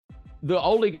The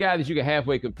only guy that you can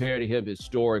halfway compare to him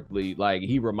historically, like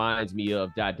he reminds me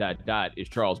of is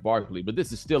Charles Barkley, but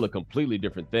this is still a completely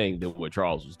different thing than what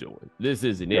Charles was doing. This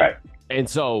isn't it. Right. And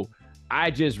so I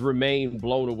just remain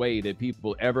blown away that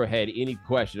people ever had any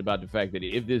question about the fact that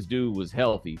if this dude was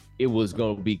healthy, it was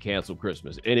going to be cancel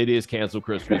Christmas. And it is cancel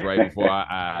Christmas right before our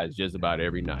eyes just about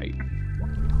every night.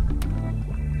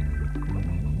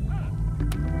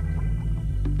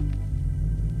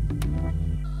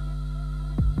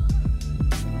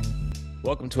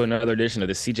 Welcome to another edition of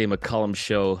the CJ McCollum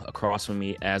Show. Across from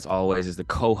me, as always, is the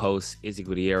co-host, Izzy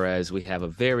Gutierrez. We have a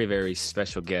very, very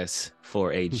special guest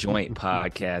for a joint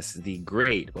podcast, the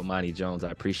great Bomani Jones.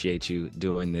 I appreciate you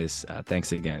doing this.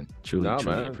 Thanks again. Truly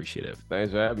appreciative.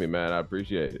 Thanks for having me, man. I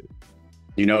appreciate it.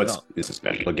 You know, it's a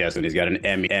special guest, and he's got an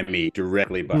Emmy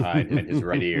directly behind his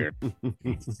right ear.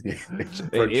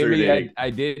 Emmy, I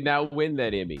did not win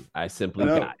that Emmy. I simply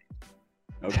got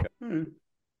it. Okay.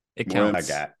 It counts.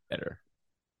 I got better.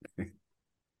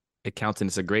 It counts, and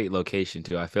it's a great location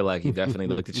too. I feel like you definitely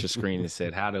looked at your screen and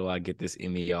said, "How do I get this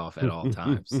Emmy off at all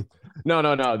times?" No.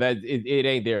 That it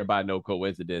ain't there by no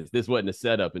coincidence. This wasn't a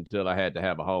setup until I had to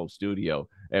have a home studio.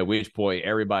 At which point,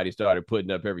 everybody started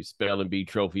putting up every spelling bee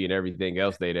trophy and everything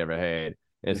else they'd ever had,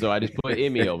 and so I just put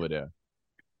Emmy over there.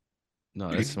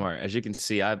 No, that's smart. As you can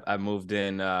see, I moved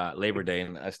in Labor Day,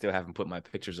 and I still haven't put my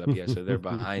pictures up yet, so they're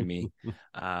behind me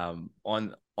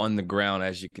on the ground,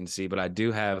 as you can see. But I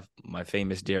do have my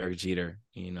famous Derek Jeter,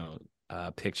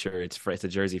 picture. It's a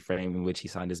jersey frame in which he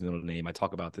signed his middle name. I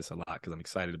talk about this a lot because I'm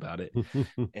excited about it.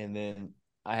 And then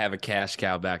I have a cash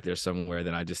cow back there somewhere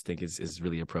that I just think is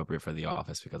really appropriate for the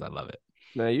office because I love it.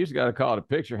 Now you just got to call it a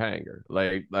picture hanger.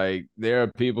 Like there are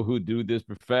people who do this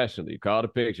professionally. Call it a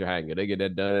picture hanger. They get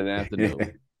that done in the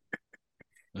afternoon.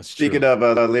 Speaking of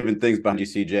living things behind you,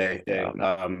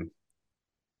 CJ,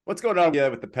 what's going on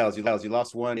with the Pels? You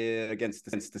lost one against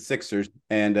the Sixers,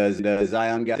 and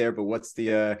Zion got there. But what's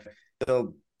the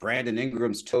Brandon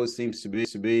Ingram's toe seems to be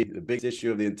the big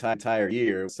issue of the entire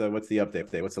year. So what's the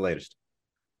update? What's the latest?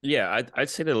 Yeah, I'd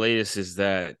say the latest is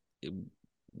that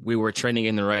we were trending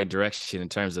in the right direction in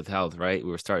terms of health, right?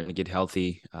 We were starting to get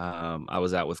healthy. I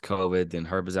was out with COVID, then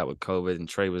Herb was out with COVID, and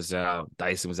Trey was out,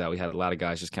 Dyson was out. We had a lot of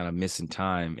guys just kind of missing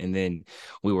time. And then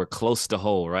we were close to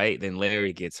whole, right? Then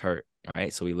Larry gets hurt,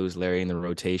 right? So we lose Larry in the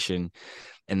rotation.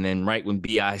 And then right when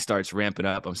BI starts ramping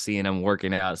up, I'm seeing him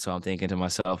working out. So I'm thinking to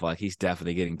myself, like, he's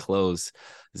definitely getting close.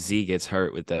 Z gets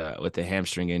hurt with the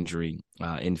hamstring injury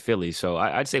in Philly. So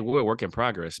I'd say we're a work in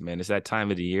progress, man. It's that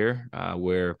time of the year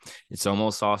where it's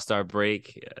almost all-star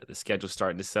break. The schedule's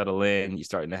starting to settle in. You're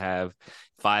starting to have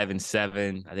 5 and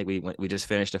 7. I think we just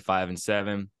finished a 5 and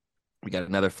 7. We got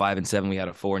another 5 and 7. We had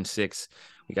a 4 and 6.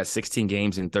 We got 16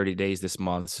 games in 30 days this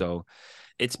month. So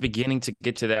it's beginning to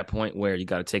get to that point where you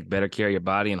got to take better care of your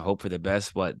body and hope for the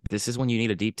best. But this is when you need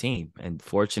a deep team. And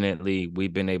fortunately,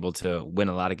 we've been able to win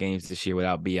a lot of games this year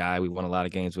without BI. We won a lot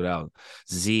of games without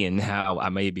Z. And now I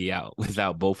may be out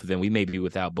without both of them. We may be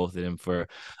without both of them for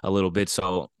a little bit.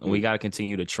 So we got to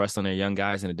continue to trust on our young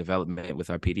guys and the development with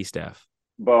our PD staff.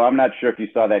 Bo, I'm not sure if you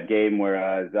saw that game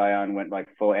where Zion went like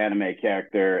full anime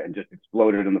character and just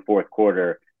exploded in the fourth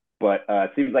quarter. But it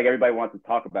seems like everybody wants to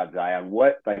talk about Zion.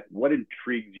 What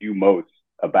intrigues you most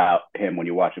about him when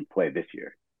you watch him play this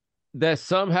year? That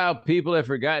somehow people have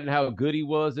forgotten how good he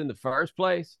was in the first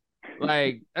place.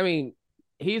 Like, I mean,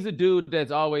 he's a dude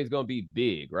that's always going to be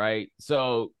big, right?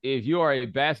 So if you are a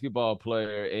basketball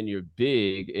player and you're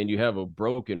big and you have a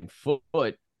broken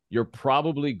foot, you're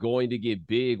probably going to get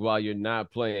big while you're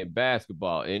not playing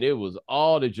basketball. And it was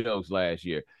all the jokes last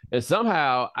year. And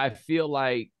somehow I feel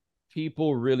like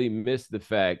people really miss the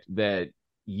fact that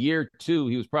year 2,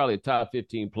 he was probably a top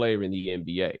 15 player in the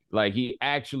NBA. Like, he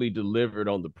actually delivered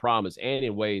on the promise and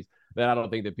in ways that I don't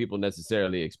think that people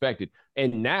necessarily expected.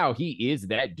 And now he is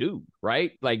that dude,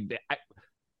 right? Like,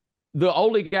 the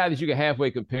only guy that you can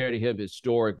halfway compare to him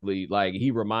historically, like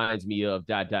he reminds me of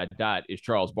is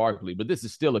Charles Barkley, but this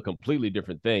is still a completely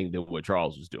different thing than what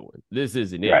Charles was doing. This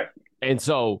isn't it. Right. And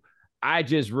so I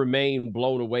just remain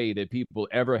blown away that people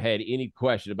ever had any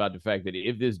question about the fact that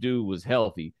if this dude was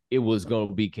healthy, it was going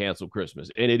to be cancel Christmas.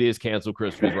 And it is cancel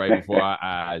Christmas right before our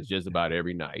eyes just about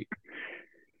every night.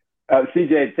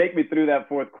 CJ, take me through that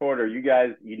fourth quarter. You guys,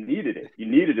 you needed it. You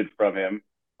needed it from him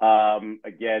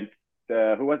against,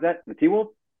 who was that? The T-Wolves?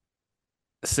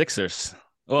 Sixers.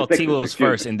 Well, T-Wolves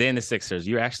first and then the Sixers.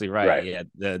 You're actually right. Yeah,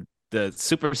 the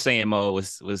Super Saiyan Mo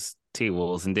was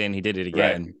T-Wolves, and then he did it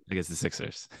again against the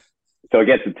Sixers. So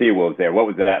against the T-Wolves there, what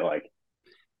was that like?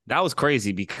 That was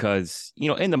crazy because,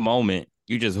 in the moment,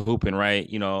 you're just hooping, right?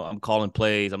 I'm calling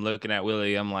plays. I'm looking at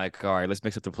Willie. I'm like, all right, let's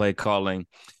mix up the play calling.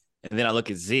 And then I look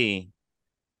at Z,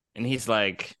 and he's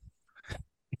like,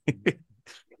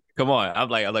 come on. I'm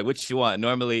like, what you want?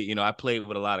 Normally, I played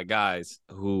with a lot of guys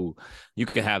who you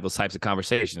can have those types of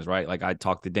conversations, right? Like I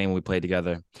talked to Dane when we played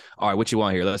together. All right, what you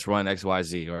want here? Let's run X, Y,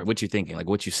 Z. Or what you thinking? Like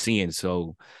what you seeing?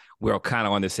 So we're all kind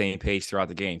of on the same page throughout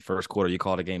the game. First quarter, you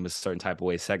call the game a certain type of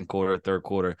way. Second quarter, third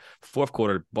quarter, fourth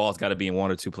quarter, ball's got to be in one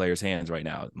or two players' hands right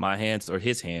now. My hands or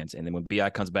his hands. And then when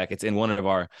BI comes back, it's in one of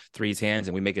our three's hands,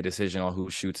 and we make a decision on who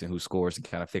shoots and who scores and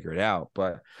kind of figure it out.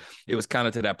 But it was kind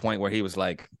of to that point where he was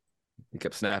like, he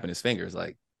kept snapping his fingers,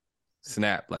 like,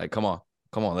 snap, like, come on,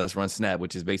 let's run snap,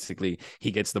 which is basically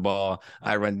he gets the ball,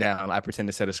 I run down, I pretend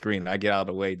to set a screen, I get out of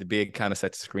the way, the big kind of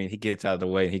sets the screen, he gets out of the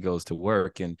way, and he goes to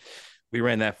work. And we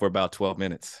ran that for about 12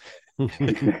 minutes.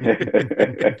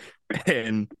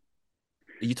 And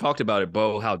you talked about it,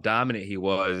 Bo, how dominant he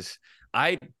was.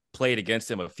 I played against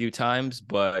him a few times,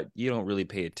 but you don't really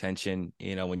pay attention.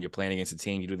 When you're playing against a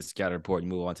team, you do the scout report, you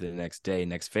move on to the next day,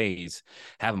 next phase.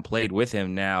 Haven't played with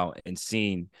him now and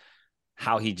seen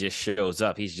how he just shows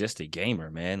up. He's just a gamer,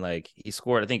 man. Like he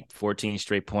scored, I think, 14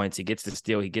 straight points. He gets the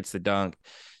steal, he gets the dunk.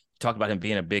 Talked about him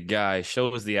being a big guy,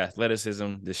 shows the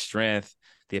athleticism, the strength,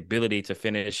 the ability to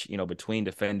finish, between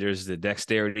defenders, the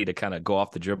dexterity to kind of go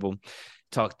off the dribble.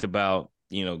 Talked about,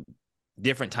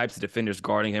 different types of defenders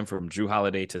guarding him, from Drew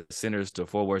Holiday to centers to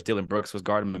forwards. Dylan Brooks was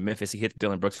guarding him in Memphis. He hit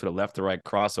Dylan Brooks for the left to right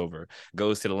crossover,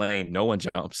 goes to the lane. No one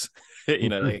jumps. You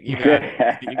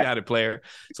got it, player.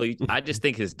 So I just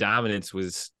think his dominance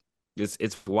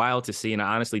it's wild to see. And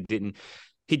I honestly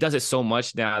he does it so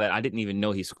much now that I didn't even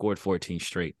know he scored 14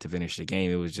 straight to finish the game.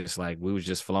 It was just like, we was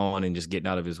just flowing and just getting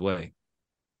out of his way.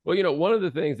 Well, one of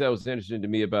the things that was interesting to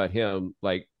me about him,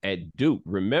 like at Duke,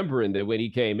 remembering that when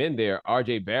he came in there,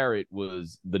 RJ Barrett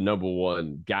was the number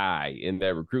one guy in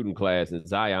that recruiting class, and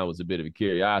Zion was a bit of a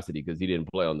curiosity because he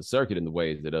didn't play on the circuit in the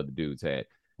ways that other dudes had.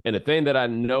 And the thing that I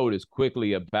noticed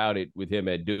quickly about it with him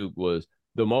at Duke was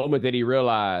the moment that he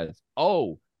realized,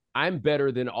 oh, I'm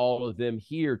better than all of them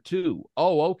here too.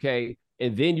 Oh, okay.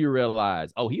 And then you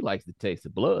realize, oh, he likes the taste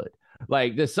of blood.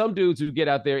 Like there's some dudes who get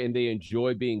out there and they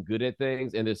enjoy being good at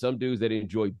things, and there's some dudes that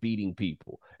enjoy beating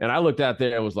people. And I looked out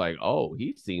there and was like, oh,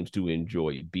 he seems to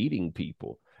enjoy beating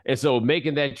people. And so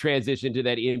making that transition to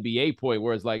that NBA point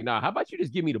where it's like, nah, how about you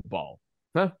just give me the ball?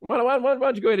 Huh? Why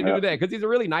don't you go ahead and do that? Because he's a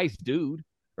really nice dude,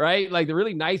 right? Like the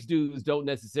really nice dudes don't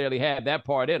necessarily have that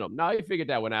part in them. No, he figured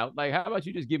that one out. Like, how about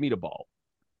you just give me the ball?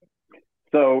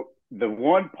 So the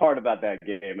one part about that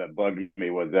game that bugged me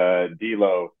was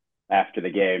D'Lo after the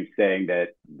game saying that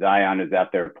Zion is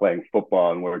out there playing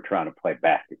football and we're trying to play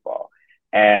basketball.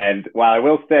 And while I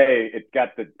will say it's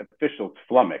got the officials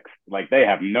flummoxed, like they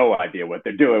have no idea what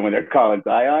they're doing when they're calling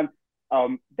Zion,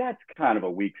 that's kind of a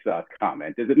weak sauce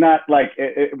comment. Is it not? Like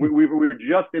we were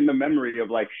just in the memory of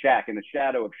like Shaq in the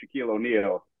shadow of Shaquille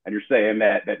O'Neal, and you're saying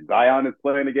that Zion is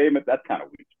playing the game? That's kind of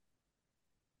weak.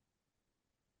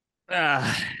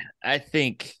 I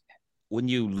think when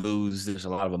you lose, there's a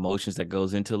lot of emotions that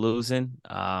goes into losing.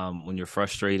 When you're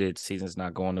frustrated, season's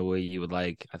not going the way you would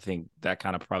like. I think that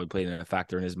kind of probably played a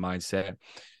factor in his mindset.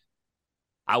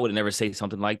 I would never say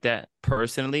something like that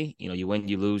personally. You win,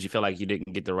 you lose, you feel like you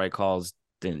didn't get the right calls,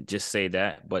 then just say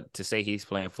that. But to say he's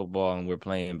playing football and we're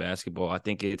playing basketball, I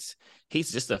think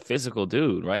he's just a physical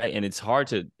dude, right? And it's hard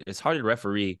to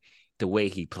referee the way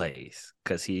he plays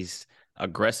because he's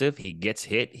aggressive, he gets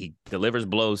hit, he delivers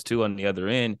blows too on the other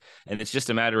end, and it's just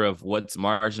a matter of what's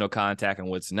marginal contact and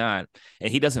what's not,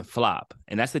 and he doesn't flop.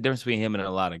 And that's the difference between him and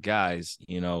a lot of guys.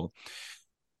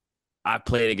 I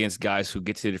played against guys who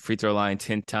get to the free throw line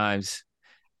 10 times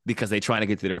because they're trying to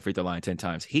get to the free throw line 10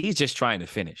 times. He's just trying to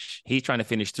finish. He's trying to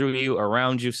finish through you,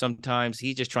 around you sometimes.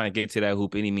 He's just trying to get to that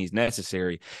hoop any means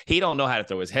necessary. He don't know how to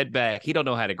throw his head back. He don't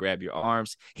know how to grab your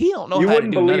arms. He don't know how to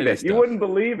do none of this stuff. You wouldn't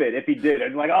believe it if he did.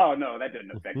 It's like, oh, no, that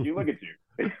didn't affect you. Look at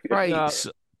you. Right.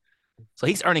 So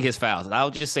he's earning his fouls. And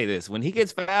I'll just say this. When he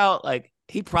gets fouled, like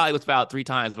he probably was fouled 3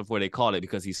 times before they called it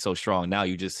because he's so strong. Now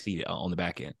you just see it on the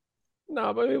back end.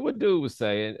 No, but I mean, what dude was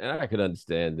saying, and I could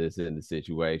understand this in the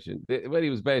situation. What he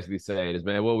was basically saying is,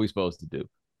 man, what are we supposed to do?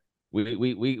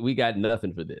 We got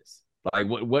nothing for this. Like,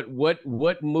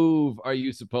 what move are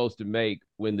you supposed to make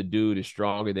when the dude is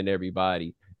stronger than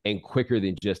everybody and quicker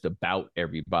than just about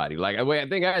everybody? Like, I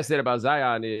think I said about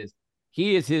Zion is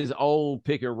he is his own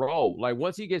pick and roll. Like,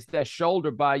 once he gets that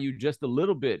shoulder by you just a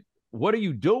little bit, what are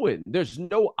you doing? There's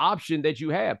no option that you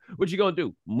have. What you going to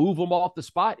do? Move them off the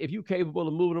spot? If you're capable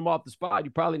of moving them off the spot,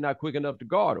 you're probably not quick enough to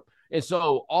guard them. And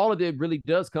so all of it really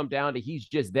does come down to he's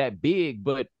just that big,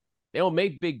 but they don't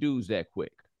make big dudes that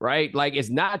quick, right? Like, it's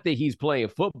not that he's playing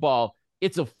football.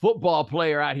 it's a football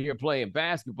player out here playing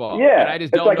basketball. Yeah, and I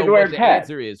just don't know what the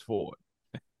answer is for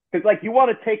it. Because, like, you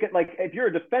want to take it, like, if you're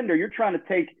a defender, you're trying to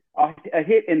take a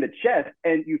hit in the chest,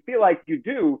 and you feel like you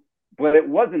do, but it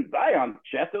wasn't Zion's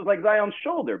chest. It was like Zion's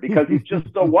shoulder because he's just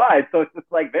so wide. So it's just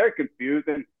like they're confused.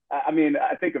 And, I mean,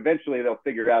 I think eventually they'll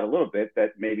figure it out a little bit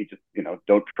that maybe just,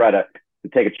 don't try to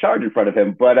take a charge in front of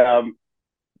him. But,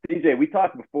 DJ, we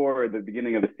talked before at the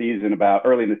beginning of the season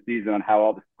early in the season on how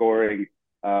all the scoring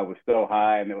was so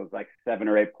high, and there was like 7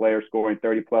 or 8 players scoring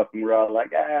 30 plus, and we're all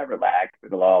like, relax,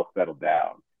 it'll all settle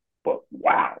down. But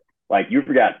wow, like, you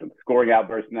forgot some scoring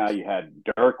outbursts. Now you had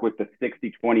Dirk with the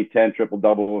 60-20-10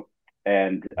 triple-double.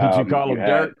 And did you call him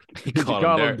Dirk? Did you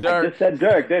call him Dirk? I just said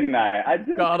Dirk, didn't I? I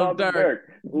just called him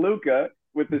Dirk. Luka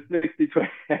with the 60-20.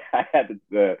 I had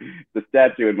the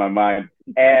statue in my mind.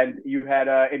 And you had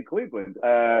in Cleveland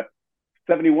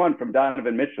 71 from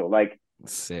Donovan Mitchell. Like,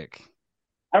 sick.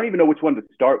 I don't even know which one to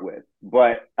start with,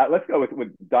 but let's go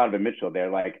with Donovan Mitchell there.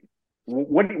 Like,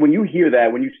 when you hear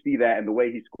that, when you see that, and the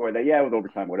way he scored that, it was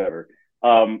overtime, whatever.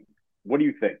 What do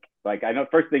you think? Like, I know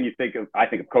first thing I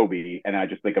think of Kobe, and I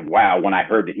just think of, wow, when I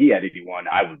heard that he had 81,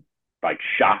 I was like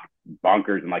shocked,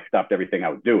 bonkers, and like stopped everything I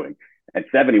was doing. And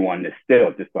 71 is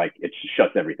still just like, it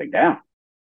shuts everything down.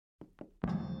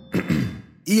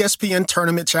 ESPN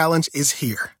Tournament Challenge is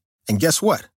here. And guess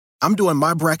what? I'm doing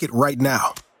my bracket right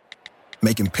now.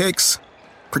 Making picks,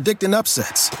 predicting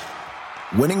upsets,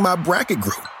 winning my bracket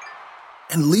group,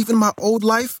 and leaving my old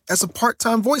life as a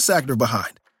part-time voice actor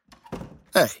behind.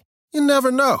 Hey, you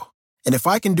never know. And if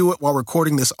I can do it while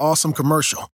recording this awesome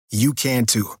commercial, you can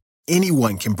too.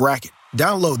 Anyone can bracket.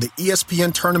 Download the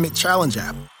ESPN Tournament Challenge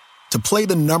app to play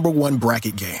the #1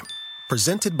 bracket game.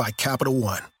 Presented by Capital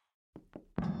One.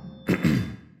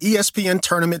 ESPN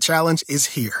Tournament Challenge is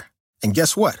here. And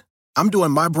guess what? I'm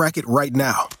doing my bracket right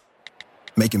now.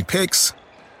 Making picks,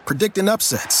 predicting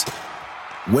upsets,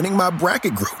 winning my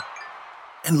bracket group,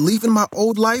 and leaving my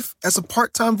old life as a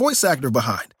part-time voice actor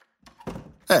behind.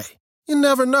 Hey, you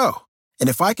never know. And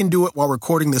if I can do it while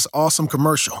recording this awesome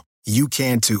commercial, you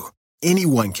can too.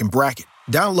 Anyone can bracket.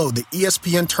 Download the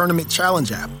ESPN Tournament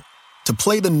Challenge app to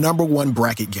play the #1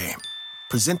 bracket game.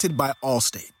 Presented by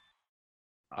Allstate.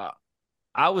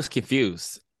 I was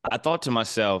confused. I thought to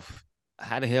myself,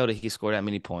 how the hell did he score that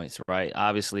many points, right?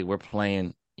 Obviously, we're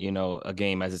playing, a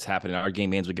game as it's happening. Our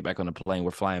game ends, we get back on the plane,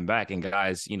 we're flying back. And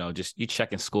guys, just you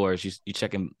checking scores, you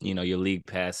checking, your league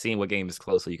pass, seeing what game is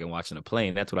close so you can watch on the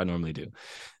plane. That's what I normally do.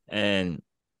 And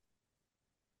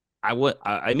I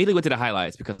immediately went to the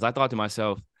highlights because I thought to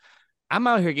myself, I'm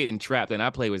out here getting trapped and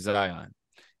I play with Zion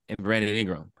and Brandon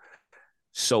Ingram.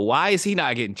 So why is he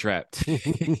not getting trapped? I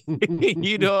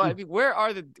mean, where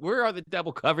are the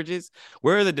double coverages?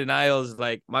 Where are the denials?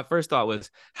 Like, my first thought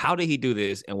was, how did he do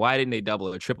this? And why didn't they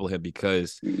double or triple him?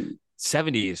 Because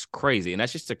 70 is crazy. And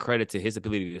that's just a credit to his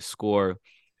ability to score.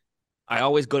 I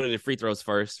always go to the free throws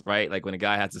first, right? Like, when a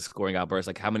guy has a scoring outburst,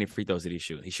 like, how many free throws did he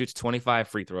shoot? He shoots 25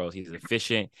 free throws. He's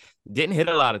efficient. Didn't hit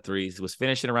a lot of threes. Was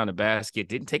finishing around the basket.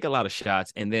 Didn't take a lot of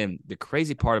shots. And then the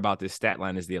crazy part about this stat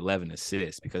line is the 11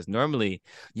 assists, because normally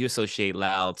you associate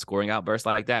loud scoring outbursts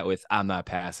like that with, I'm not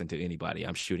passing to anybody.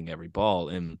 I'm shooting every ball.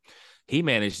 And he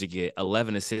managed to get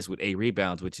 11 assists with 8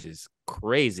 rebounds, which is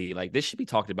crazy. Like, this should be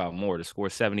talked about more, to score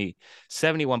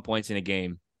 71 points in a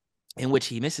game in which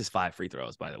he misses 5 free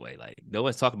throws, by the way. Like, no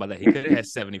one's talking about that. He could have had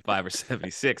 75 or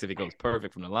 76 if he goes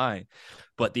perfect from the line.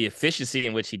 But the efficiency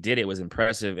in which he did it was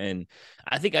impressive. And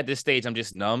I think at this stage, I'm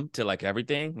just numb to, like,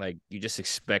 everything. Like, you just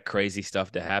expect crazy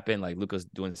stuff to happen. Like, Luka's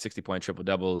doing 60-point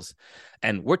triple-doubles.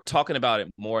 And we're talking about it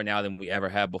more now than we ever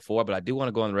have before. But I do want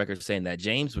to go on the record saying that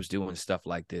James was doing stuff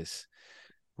like this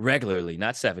regularly,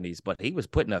 not 70s, but he was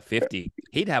putting up 50.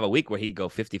 He'd have a week where he'd go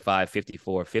 55,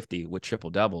 54, 50 with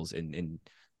triple-doubles. And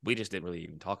we just didn't really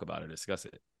even talk about it, discuss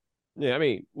it. Yeah, I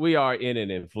mean, we are in an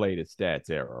inflated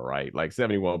stats era, right? Like,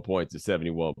 71 points is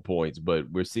 71 points, but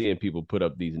we're seeing people put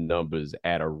up these numbers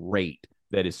at a rate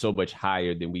that is so much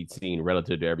higher than we've seen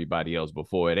relative to everybody else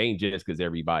before. It ain't just because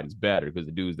everybody's better, because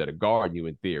the dudes that are guarding you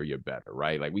in theory are better,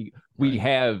 right? Like, we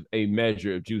have a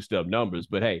measure of juiced up numbers,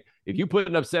 but hey, if you're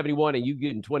putting up 71 and you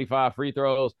getting 25 free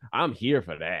throws, I'm here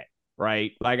for that.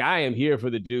 Right? Like, I am here for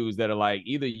the dudes that are like,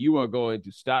 either you are going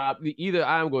to stop, either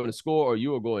I'm going to score or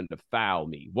you are going to foul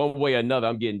me. One way or another,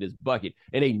 I'm getting this bucket.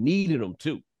 And they needed them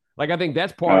too. Like, I think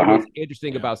that's part of what's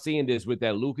interesting about seeing this with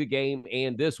that Luka game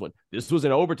and this one. This was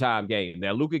an overtime game.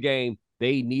 That Luka game,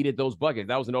 they needed those buckets.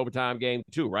 That was an overtime game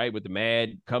too, right? With the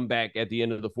mad comeback at the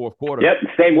end of the fourth quarter. Yep,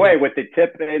 same way with the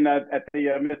tip in at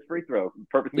the missed free throw.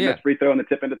 Purposely missed free throw and the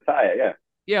tip in to tie it, yeah.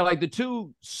 Yeah, like the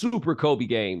two super Kobe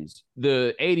games,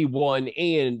 the 81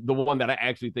 and the one that I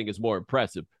actually think is more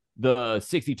impressive. the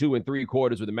 62 and 3/4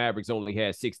 where the Mavericks only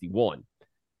had 61.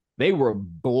 They were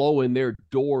blowing their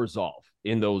doors off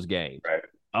in those games. Right.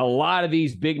 A lot of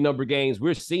these big number games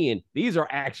we're seeing, these are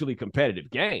actually competitive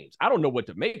games. I don't know what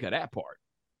to make of that part.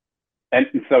 And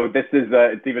so this is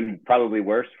it's even probably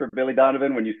worse for Billy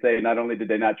Donovan when you say not only did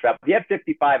they not trap, he had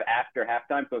 55 after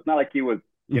halftime, so it's not like he was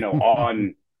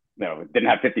on didn't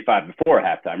have 55 before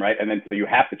halftime, right? And then so you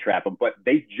have to trap him, but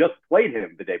they just played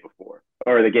him the day before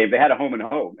or the game. They had a home and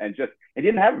home, and he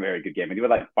didn't have a very good game, and he was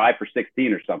like 5 for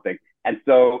 16 or something. And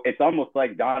so it's almost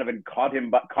like Donovan caught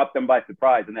them by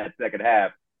surprise in that second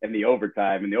half in the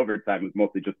overtime, and the overtime was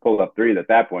mostly just pull up threes at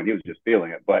that point. He was just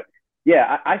feeling it, but.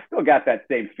 Yeah, I still got that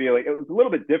same feeling. It was a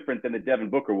little bit different than the Devin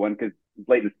Booker one because it was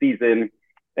late in the season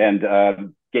and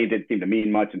game didn't seem to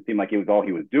mean much and seemed like it was all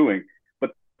he was doing. But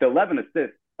the 11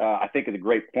 assists, I think, is a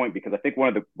great point because I think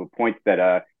one of the points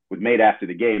that was made after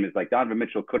the game is like Donovan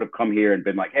Mitchell could have come here and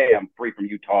been like, hey, I'm free from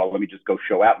Utah. Let me just go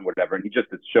show out and whatever. And he just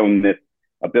has shown this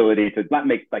ability to not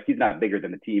make like he's not bigger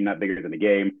than the team, not bigger than the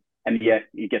game. And yet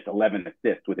he gets 11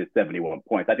 assists with his 71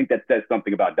 points. I think that says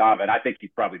something about Donovan. I think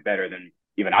he's probably better than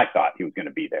even I thought he was going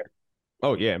to be there.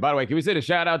 Oh, yeah. And by the way, can we send a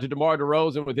shout out to DeMar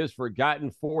DeRozan with his forgotten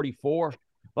 44?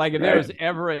 Like, if there was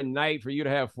ever a night for you to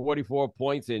have 44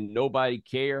 points and nobody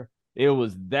care, it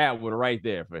was that one right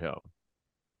there for him.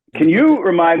 Can you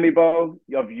remind me, Bo,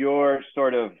 of your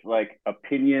sort of like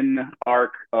opinion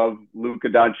arc of Luka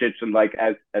Doncic and like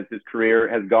as his career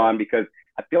has gone? Because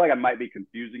I feel like I might be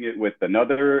confusing it with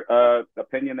another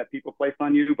opinion that people place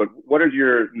on you. But what are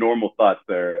your normal thoughts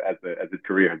there as his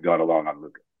career has gone along on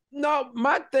Luka? No,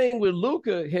 my thing with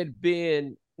Luka had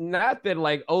been not that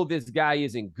like, oh, this guy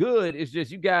isn't good. It's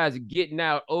just you guys are getting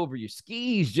out over your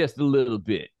skis just a little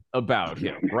bit about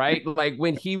him, right? Like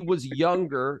when he was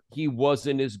younger, he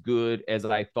wasn't as good as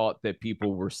I thought that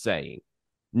people were saying.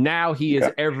 Now he is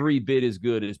every bit as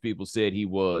good as people said he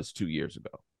was 2 years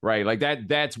ago, right? Like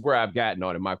that's where I've gotten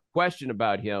on it. My question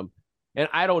about him, and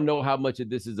I don't know how much of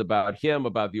this is about him,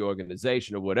 about the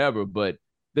organization or whatever, but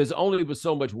there's only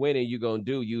so much winning you're going to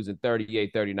do using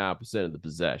 38, 39% of the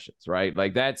possessions, right?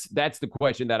 Like that's the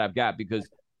question that I've got because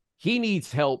he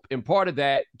needs help. And part of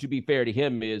that, to be fair to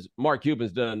him, is Mark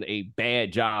Cuban's done a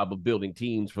bad job of building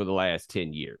teams for the last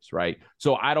 10 years, right?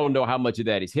 So I don't know how much of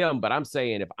that is him, but I'm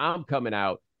saying if I'm coming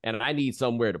out and I need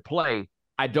somewhere to play,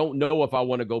 I don't know if I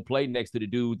want to go play next to the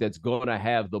dude that's going to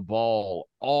have the ball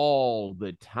all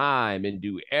the time and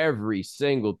do every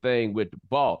single thing with the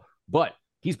ball. But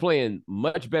he's playing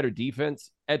much better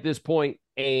defense at this point,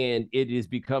 and it has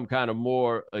become kind of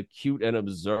more acute and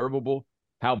observable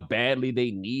how badly they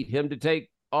need him to take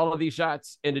all of these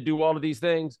shots and to do all of these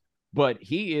things. But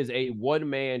he is a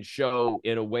one-man show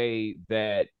in a way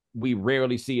that we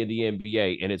rarely see in the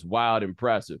NBA, and it's wild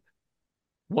impressive.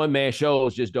 One-man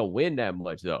shows just don't win that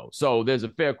much, though. So there's a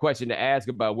fair question to ask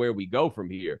about where we go from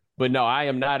here. But no, I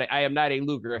am not a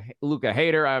Luka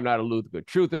hater. I am not a Luka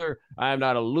truther. I am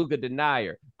not a Luka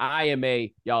denier. I am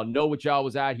y'all know what y'all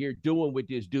was out here doing with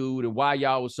this dude and why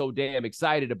y'all was so damn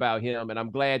excited about him. And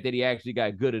I'm glad that he actually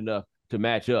got good enough to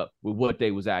match up with what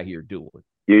they was out here doing.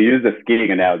 You used a skiing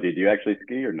analogy. Do you actually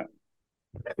ski or not?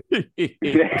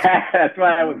 That's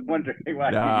why I was wondering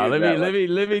why. Nah, let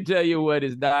me tell you what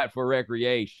is not for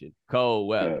recreation: cold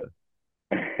weather.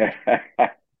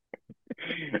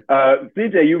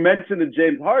 CJ, you mentioned the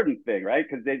James Harden thing, right?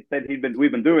 Because they said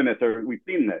we've been doing this or we've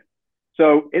seen this.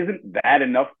 So isn't that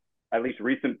enough, at least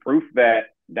recent proof that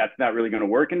that's not really going to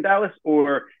work in Dallas,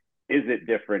 or is it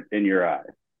different in your eyes?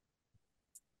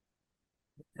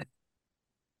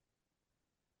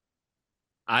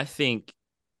 I think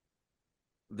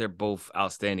they're both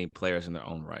outstanding players in their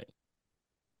own right.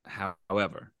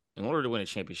 However, in order to win a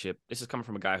championship, this is coming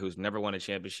from a guy who's never won a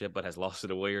championship but has lost to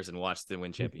the Warriors and watched them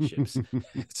win championships.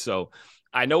 So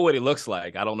I know what it looks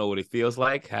like. I don't know what it feels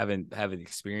like. Haven't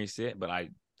experienced it, but I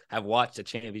have watched a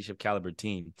championship caliber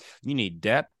team. You need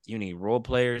depth, you need role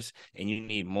players, and you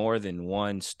need more than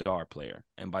one star player.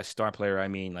 And by star player, I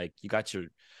mean like you got your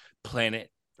planet,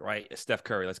 right? Steph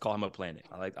Curry, let's call him a planet.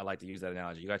 I like to use that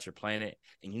analogy. You got your planet,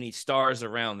 and you need stars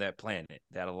around that planet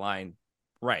that align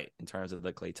right in terms of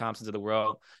the Klay Thompsons of the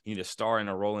world. You need a star in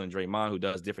a role in Draymond who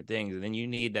does different things, and then you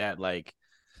need that like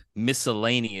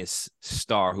miscellaneous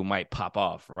star who might pop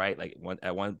off, right? Like once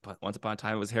upon a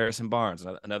time it was Harrison Barnes,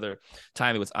 another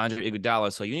time it was Andre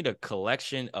Iguodala. So you need a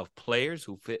collection of players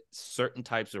who fit certain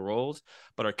types of roles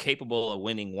but are capable of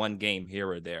winning one game here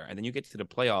or there. And then you get to the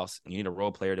playoffs and you need a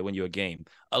role player to win you a game.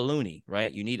 A Looney,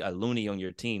 right? You need a Looney on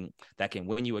your team that can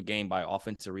win you a game by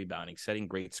offensive rebounding, setting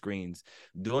great screens,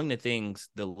 doing the things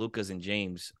the Lukas and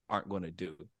James aren't going to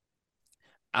do.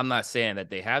 I'm not saying that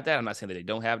they have that. I'm not saying that they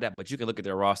don't have that, but you can look at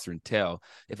their roster and tell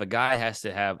if a guy has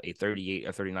to have a 38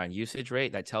 or 39 usage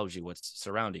rate, that tells you what's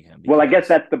surrounding him. Well, I guess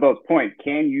that's the both point.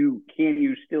 Can you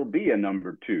still be a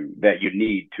number two that you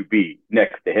need to be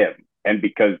next to him? And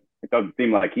because it doesn't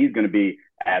seem like he's going to be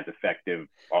as effective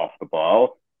off the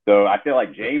ball. So I feel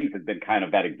like James has been kind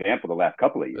of that example the last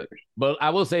couple of years. But I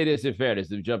will say this in fairness,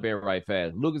 to jump in right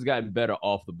fast, Luka's gotten better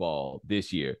off the ball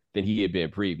this year than he had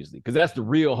been previously. Because that's the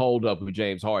real holdup with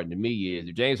James Harden to me is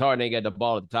if James Harden ain't got the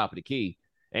ball at the top of the key,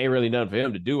 ain't really nothing for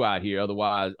him to do out here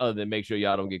otherwise, other than make sure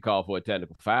y'all don't get called for a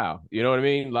technical foul. You know what I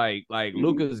mean? Like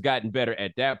Luka's gotten better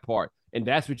at that part. And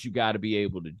that's what you got to be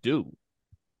able to do.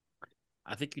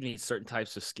 I think you need certain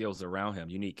types of skills around him.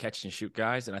 You need catch and shoot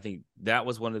guys. And I think that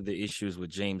was one of the issues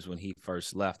with James when he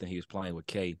first left and he was playing with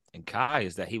K and Kai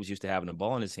is that he was used to having the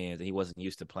ball in his hands and he wasn't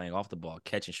used to playing off the ball,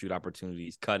 catch and shoot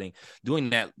opportunities, cutting,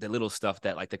 doing that, the little stuff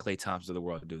that like the Klay Thompsons of the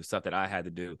world do, stuff that I had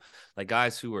to do. Like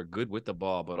guys who are good with the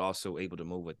ball, but also able to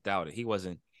move without it. He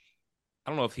wasn't, I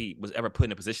don't know if he was ever put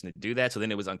in a position to do that. So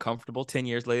then it was uncomfortable 10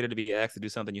 years later to be asked to do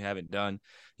something you haven't done,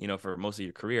 for most of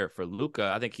your career. For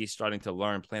Luka, I think he's starting to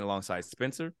learn playing alongside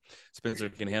Spencer. Spencer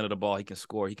can handle the ball. He can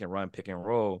score. He can run, pick and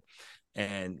roll.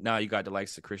 And now you got the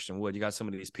likes of Christian Wood. You got some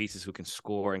of these pieces who can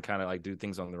score and kind of like do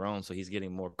things on their own. So he's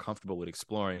getting more comfortable with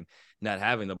exploring, not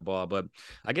having the ball. But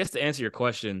I guess to answer your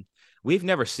question, we've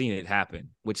never seen it happen,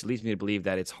 which leads me to believe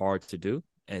that it's hard to do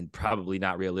and probably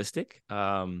not realistic.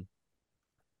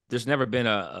 There's never been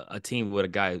a team with a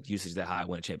guy who uses that high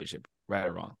win a championship, right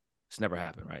or wrong. It's never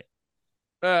happened, right?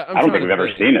 I don't think we've ever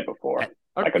seen it before,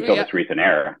 until this recent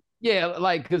era. Yeah,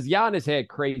 like because Giannis had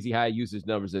crazy high usage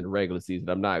numbers in the regular season.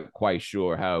 I'm not quite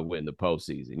sure how it went in the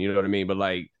postseason. You know what I mean? But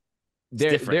like, it's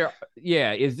different.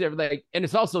 Like, and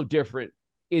it's also different.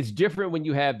 It's different when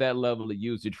you have that level of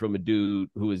usage from a dude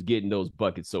who is getting those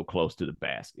buckets so close to the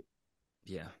basket.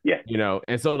 Yeah.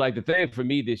 And so like the thing for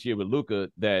me this year with Luka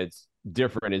that's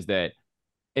different is that,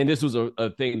 and this was a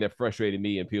thing that frustrated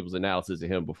me in people's analysis of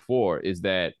him before, is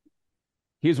that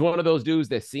he's one of those dudes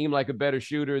that seemed like a better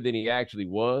shooter than he actually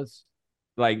was.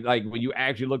 Like when you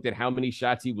actually looked at how many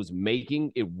shots he was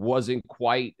making, it wasn't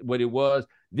quite what it was.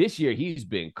 This year, he's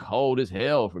been cold as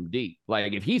hell from deep.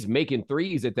 Like if he's making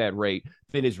threes at that rate,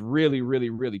 then it's really, really,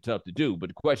 really tough to do. But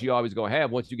the question you're always going to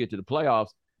have once you get to the playoffs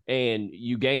and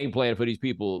you game plan for these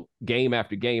people game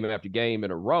after game after game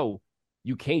in a row,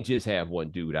 you can't just have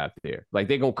one dude out there. Like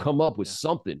they're going to come up with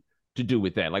something to do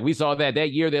with that. Like we saw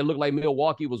that year that looked like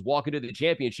Milwaukee was walking to the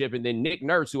championship, and then Nick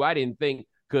Nurse, who I didn't think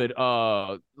could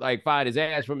find his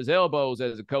ass from his elbows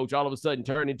as a coach, all of a sudden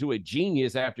turned into a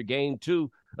genius after game 2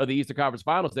 of the Eastern Conference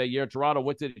Finals that year. Toronto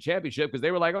went to the championship because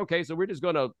they were like, okay, so we're just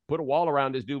going to put a wall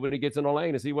around this dude when he gets in the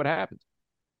lane and see what happens.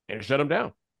 And shut him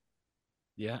down.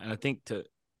 Yeah, and I think to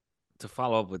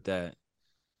follow up with that,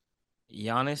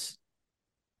 Giannis,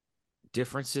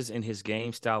 differences in his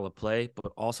game style of play,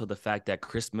 but also the fact that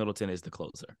Chris Middleton is the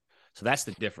closer. So that's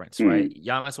the difference, right?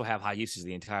 Giannis will have high usage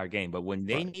the entire game, but when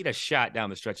they need a shot down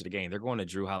the stretch of the game, they're going to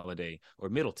Drew Holiday or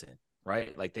Middleton,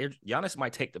 right? Like Giannis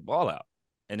might take the ball out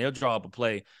and they'll draw up a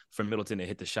play for Middleton to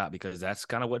hit the shot because that's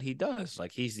kind of what he does.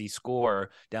 Like he's the scorer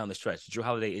down the stretch. Drew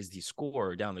Holiday is the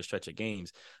scorer down the stretch of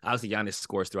games. Obviously, Giannis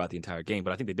scores throughout the entire game,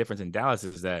 but I think the difference in Dallas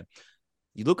is that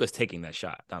Luka's taking that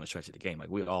shot down the stretch of the game. Like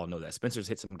we all know that. Spencer's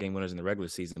hit some game winners in the regular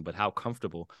season, but how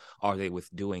comfortable are they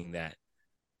with doing that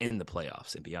in the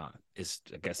playoffs and beyond is,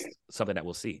 I guess, something that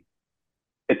we'll see.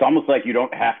 It's almost like you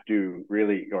don't have to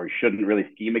really, or shouldn't really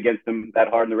scheme against them that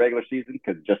hard in the regular season,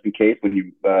 because just in case when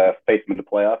you face them in the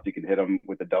playoffs, you can hit them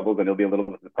with the doubles and it'll be a little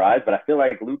bit surprised. But I feel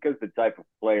like Luka's the type of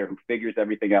player who figures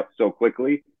everything out so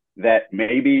quickly that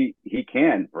maybe he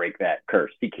can break that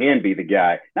curse. He can be the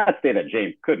guy. Not to say that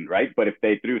James couldn't, right? But if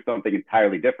they threw something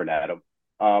entirely different at him,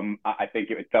 I think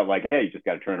it felt like, hey, you just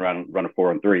got to turn around and run a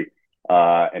 4-on-3,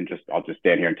 and I'll just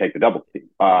stand here and take the double team.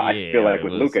 I feel like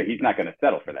with Luka, he's not going to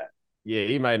settle for that. Yeah,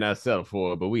 he might not settle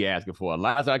for it, but we asking for a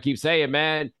lot. So I keep saying,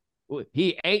 man,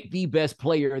 he ain't the best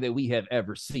player that we have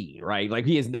ever seen, right? Like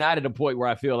he is not at a point where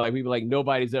I feel like we like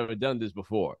nobody's ever done this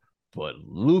before, but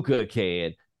Luka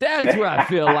can. That's where I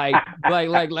feel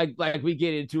like we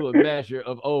get into a measure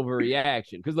of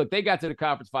overreaction. Because look, they got to the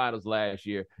conference finals last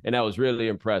year, and that was really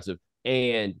impressive.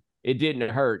 And it didn't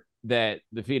hurt that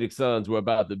the Phoenix Suns were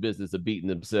about the business of beating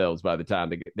themselves by the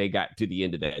time they got to the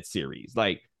end of that series.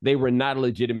 Like they were not a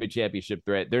legitimate championship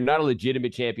threat. They're not a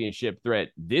legitimate championship threat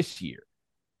this year.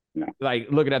 No. Like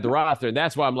looking at the roster, and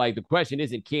that's why I'm like, the question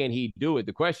isn't can he do it?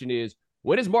 The question is,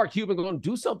 when is Mark Cuban going to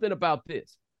do something about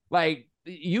this? Like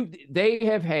they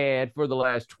have had for the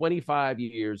last 25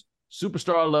 years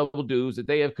superstar level dudes that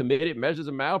they have committed measures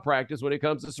of malpractice when it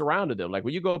comes to surrounding them. Like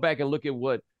when you go back and look at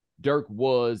what Dirk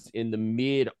was in the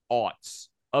mid-aughts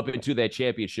up into that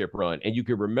championship run, and you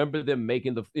can remember them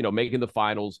making the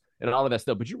finals and all of that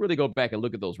stuff. But you really go back and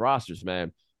look at those rosters,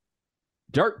 man.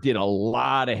 Dirk did a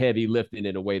lot of heavy lifting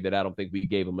in a way that I don't think we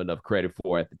gave him enough credit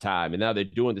for at the time. And now they're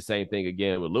doing the same thing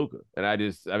again with Luka. And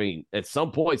at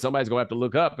some point, somebody's going to have to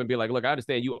look up and be like, look, I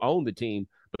understand you own the team,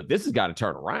 but this has got to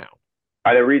turn around.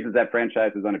 Are there reasons that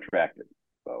franchise is unattractive?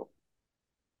 So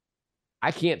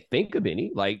I can't think of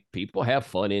any. Like, people have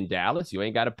fun in Dallas. You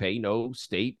ain't got to pay no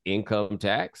state income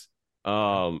tax.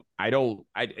 The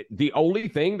only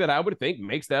thing that I would think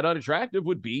makes that unattractive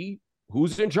would be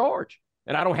who's in charge.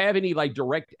 And I don't have any like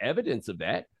direct evidence of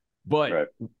that. But right.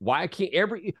 Why can't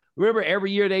every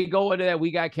year they go into that we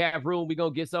got cap room, we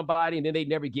gonna get somebody, and then they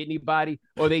never get anybody,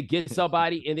 or they get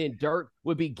somebody and then Dirk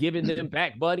would be giving them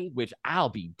back money, which I'll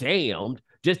be damned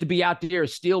just to be out there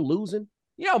still losing.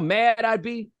 You know how mad I'd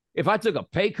be if I took a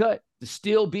pay cut to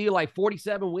still be like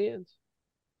 47 wins.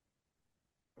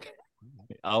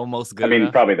 Almost good. I mean,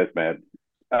 enough. Probably this bad.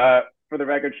 For the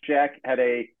record, Shaq had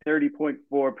a 30.4%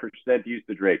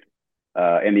 usage rate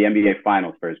in the NBA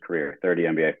Finals for his career. 30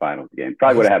 NBA Finals games.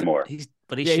 Probably would have had more. He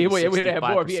would have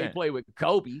more if he ain't played with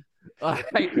Kobe.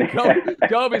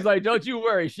 Kobe's like, don't you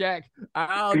worry, Shaq.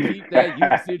 I'll keep that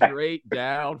usage rate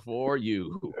down for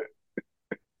you.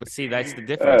 But see, that's the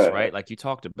difference, right? Like you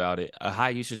talked about it. A high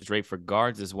usage rate for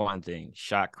guards is one thing.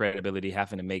 Shot credibility,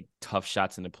 having to make tough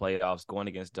shots in the playoffs, going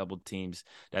against double teams.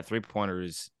 That three-pointer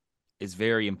is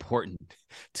very important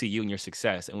to you and your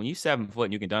success. And when you're 7 foot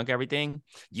and you can dunk everything,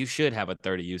 you should have a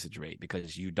 30 usage rate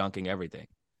because you're dunking everything.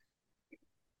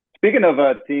 Speaking of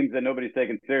teams that nobody's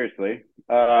taking seriously,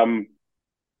 the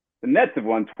Nets have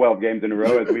won 12 games in a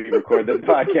row as we record this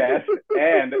podcast,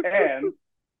 and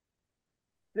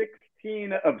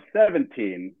 16 of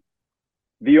 17,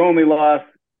 the only loss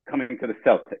coming to the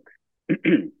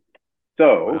Celtics.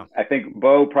 Wow. I think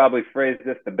Bo probably phrased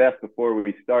this the best before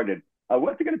we started.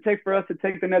 What's it going to take for us to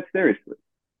take the Nets seriously?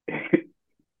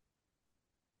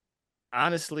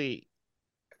 Honestly,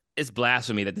 it's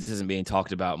blasphemy that this isn't being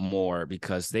talked about more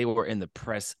because they were in the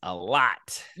press a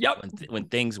lot. Yep. When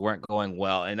things weren't going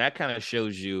well. And that kind of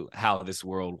shows you how this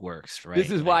world works, right? This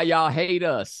is why y'all hate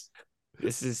us.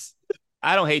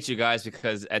 I don't hate you guys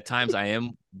because at times I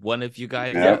am one of you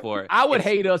guys. Yeah. I would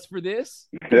hate us for this.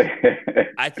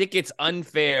 I think it's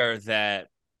unfair that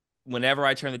whenever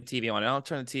I turn the TV on, I don't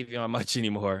turn the TV on much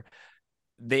anymore.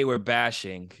 They were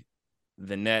bashing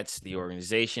the Nets, the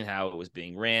organization, how it was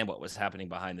being ran, what was happening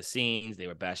behind the scenes. They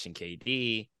were bashing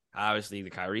KD. Obviously,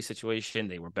 the Kyrie situation,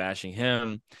 they were bashing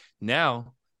him.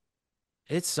 Now,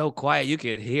 it's so quiet you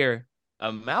could hear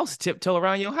a mouse tiptoe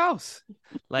around your house.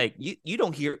 Like, you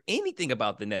don't hear anything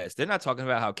about the Nets. They're not talking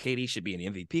about how KD should be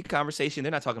in the MVP conversation.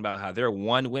 They're not talking about how they're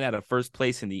one win out of first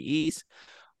place in the East.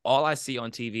 All I see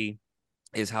on TV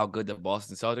is how good the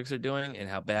Boston Celtics are doing and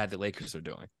how bad the Lakers are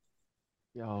doing.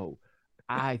 Yo,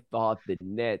 I thought the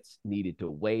Nets needed to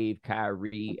waive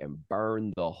Kyrie and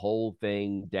burn the whole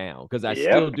thing down because I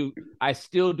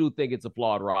still do think it's a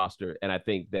flawed roster, and I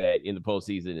think that in the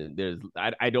postseason,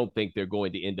 I don't think they're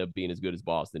going to end up being as good as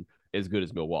Boston, as good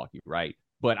as Milwaukee, right?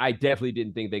 But I definitely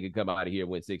didn't think they could come out of here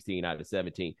and win 16 out of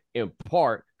 17, in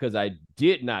part because I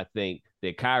did not think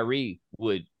that Kyrie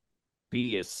would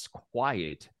be as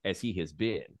quiet as he has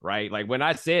been, right? Like when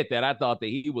I said that, I thought that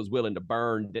he was willing to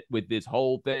burn with this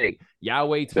whole thing.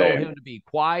 Yahweh told him to be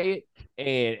quiet,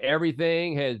 and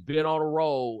everything has been on a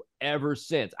roll ever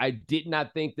since. I did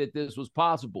not think that this was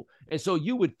possible. And so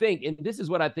you would think, and this is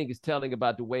what I think is telling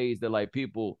about the ways that like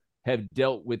people have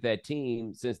dealt with that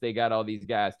team since they got all these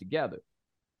guys together.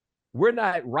 We're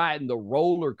not riding the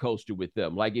roller coaster with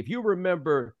them. Like if you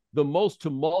remember, the most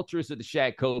tumultuous of the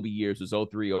Shaq Kobe years was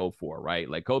 03-04, right?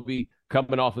 Like Kobe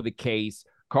coming off of the case,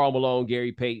 Karl Malone,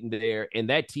 Gary Payton there, and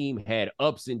that team had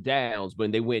ups and downs.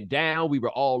 When they went down, we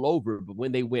were all over it. But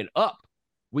when they went up,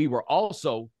 we were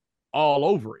also all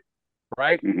over it,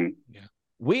 right? Mm-hmm. Yeah.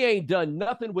 We ain't done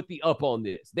nothing with the up on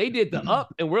this. They did the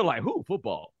up, and we're like, who,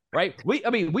 football? Right? We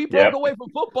broke away from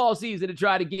football season to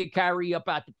try to get Kyrie up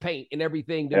out the paint and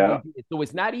everything that we did. So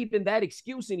it's not even that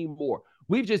excuse anymore.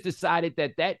 We've just decided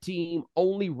that team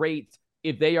only rates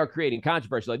if they are creating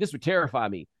controversy. Like this would terrify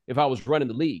me if I was running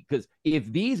the league, because if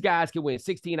these guys can win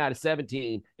 16 out of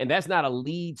 17 and that's not a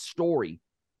lead story,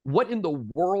 what in the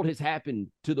world has happened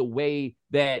to the way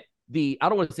that I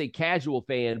don't want to say casual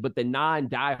fan, but the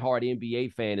non-diehard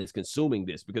NBA fan is consuming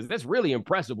this? Because that's really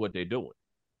impressive what they're doing.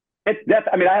 I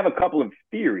have a couple of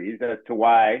theories as to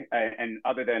why, and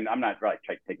other than I'm not really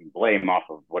taking blame off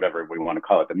of whatever we want to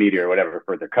call it, the media or whatever,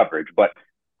 for their coverage, but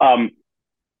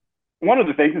One of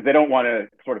the things is they don't want to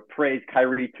sort of praise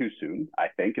Kyrie too soon, I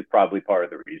think, is probably part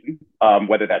of the reason.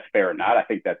 Whether that's fair or not, I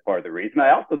think that's part of the reason.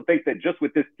 I also think that just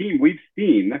with this team, we've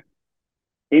seen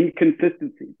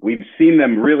inconsistency. We've seen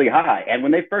them really high. And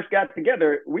when they first got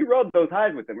together, we rode those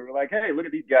highs with them. We were like, hey, look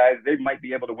at these guys. They might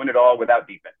be able to win it all without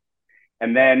defense.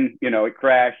 And then, it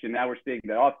crashed, and now we're seeing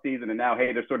the offseason, and now,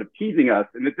 hey, they're sort of teasing us.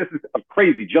 And this is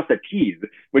crazy, just a tease,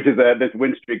 which is this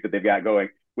win streak that they've got going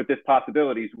with this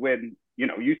possibilities when,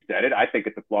 you said it, I think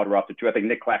it's a flawed roster too. I think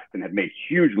Nick Claxton had made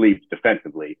huge leaps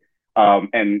defensively.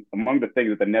 And among the things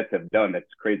that the Nets have done that's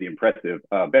crazy impressive,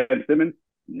 Ben Simmons,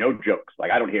 no jokes. Like,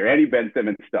 I don't hear any Ben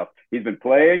Simmons stuff. He's been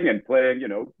playing,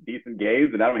 decent games,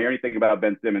 and I don't hear anything about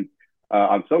Ben Simmons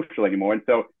on social anymore. And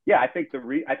so, yeah, I think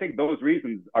those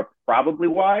reasons are probably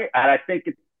why. And I think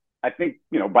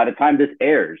by the time this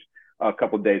airs a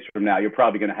couple of days from now, you're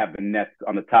probably going to have the Nets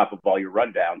on the top of all your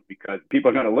rundowns because people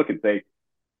are going to look and say,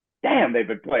 damn, they've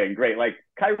been playing great. Like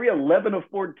Kyrie 11 of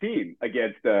 14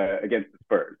 against the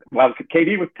Spurs, while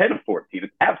KD was 10 of 14.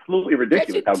 It's absolutely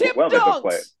ridiculous how well they've been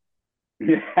playing.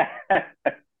 Yeah.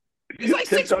 He's like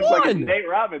 6'1". Like Nate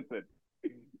Robinson.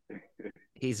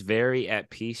 He's very at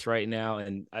peace right now.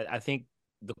 And I think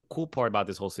the cool part about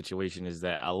this whole situation is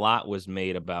that a lot was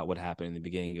made about what happened in the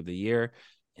beginning of the year.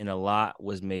 And a lot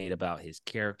was made about his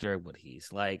character, what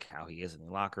he's like, how he is in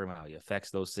the locker room, how he affects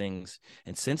those things.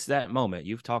 And since that moment,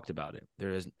 you've talked about it.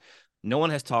 No one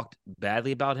has talked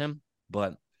badly about him,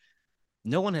 but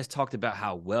no one has talked about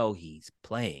how well he's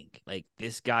playing. Like,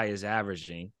 this guy is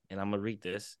averaging, and I'm going to read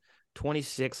this,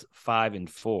 26, 5, and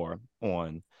 4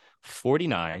 on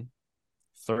 49,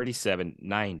 37,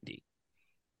 90.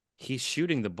 He's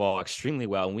shooting the ball extremely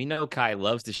well. And we know Kai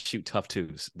loves to shoot tough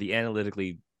twos. The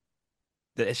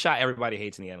shot everybody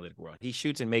hates in the analytic world. He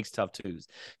shoots and makes tough twos.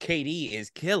 KD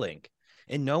is killing.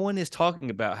 And no one is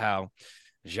talking about how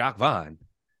Jacques Vaughn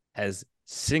has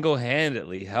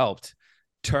single-handedly helped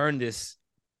turn this,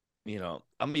 I'm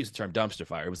going to use the term dumpster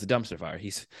fire. It was the dumpster fire.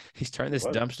 He's turned this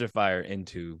dumpster fire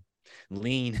into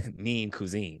lean, mean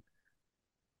cuisine.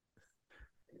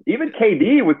 Even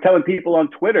KD was telling people on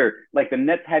Twitter, like, the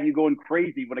Nets have you going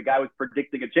crazy when a guy was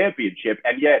predicting a championship.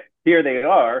 And yet here they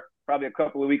are, probably a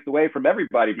couple of weeks away from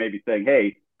everybody maybe saying,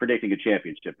 hey, predicting a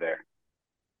championship there.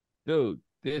 Dude,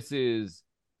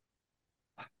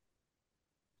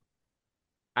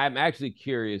 I'm actually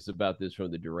curious about this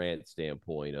from the Durant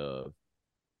standpoint of,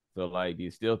 so, like, do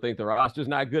you still think the roster's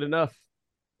not good enough?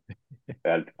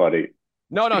 That's funny.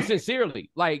 No,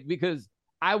 sincerely. Like, because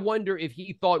I wonder if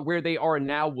he thought where they are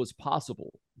now was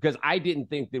possible, because I didn't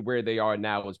think that where they are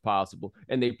now was possible,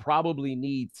 and they probably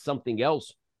need something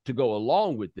else to go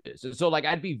along with this. And so, like,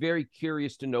 I'd be very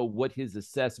curious to know what his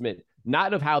assessment,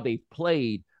 not of how they've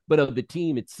played, but of the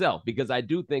team itself, because I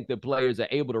do think that players are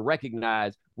able to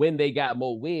recognize when they got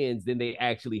more wins than they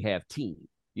actually have team.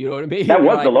 You know what I mean? That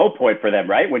was the low point for them,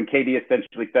 right? When KD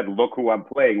essentially said, look who I'm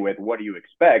playing with, what do you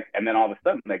expect? And then all of a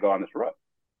sudden they go on this run.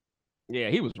 Yeah,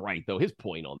 he was right, though. His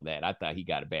point on that, I thought he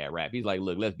got a bad rap. He's like,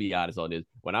 look, let's be honest on this.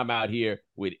 When I'm out here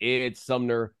with Ed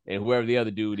Sumner and whoever the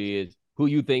other dude is, who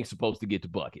you think's supposed to get the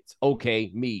buckets? Okay,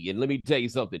 me. And let me tell you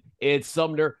something. Ed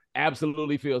Sumner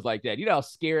absolutely feels like that. You know how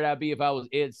scared I'd be if I was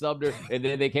Ed Sumner and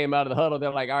then they came out of the huddle.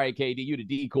 They're like, all right, KD, you the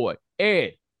decoy.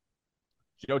 Ed,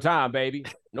 it's your time, baby.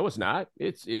 No, it's not.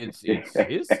 It's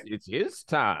his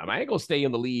time. I ain't gonna stay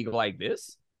in the league like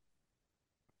this.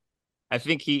 I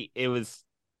think it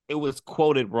was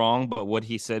quoted wrong, but what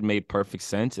he said made perfect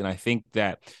sense. And I think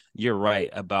that you're right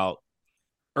about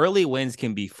early wins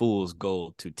can be fool's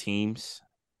gold to teams,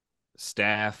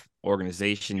 staff,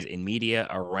 organizations, and media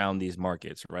around these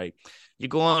markets, right? You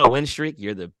go on a win streak,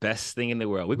 you're the best thing in the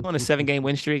world. We go on a 7-game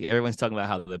win streak. Everyone's talking about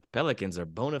how the Pelicans are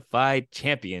bona fide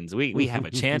champions. We have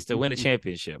a chance to win a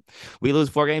championship. We lose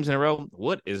 4 games in a row.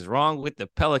 What is wrong with the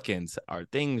Pelicans? Are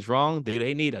things wrong? Do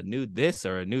they need a new this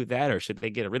or a new that, or should they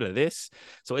get rid of this?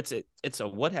 So it's a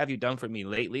what have you done for me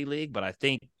lately league. But I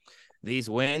think these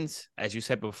wins, as you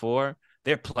said before,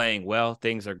 they're playing well.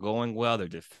 Things are going well. They're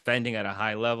defending at a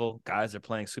high level. Guys are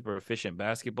playing super efficient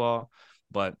basketball.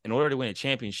 But in order to win a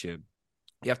championship,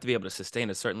 you have to be able to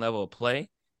sustain a certain level of play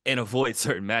and avoid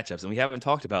certain matchups. And we haven't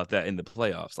talked about that in the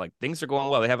playoffs. Like, things are going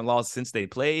well. They haven't lost since they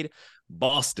played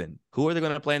Boston. Who are they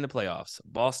going to play in the playoffs?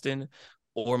 Boston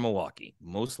or Milwaukee,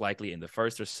 most likely in the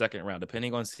first or second round,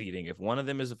 depending on seeding. If one of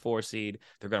them is a 4 seed,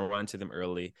 they're going to run to them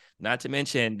early. Not to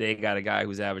mention, they got a guy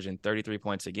who's averaging 33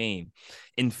 points a game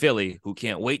in Philly who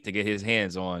can't wait to get his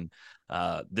hands on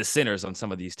the centers on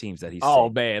some of these teams that he's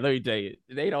seen. Man, let me tell you,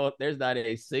 there's not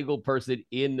a single person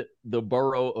in the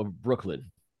borough of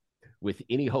Brooklyn with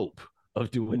any hope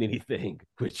of doing anything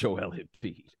with Joel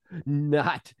Embiid.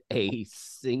 Not a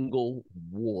single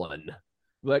one.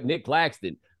 Like Nick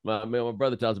Claxton, my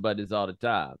brother talks about this all the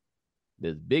time.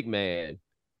 There's big man,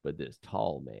 but there's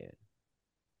tall man.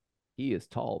 He is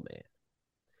tall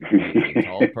man. He is a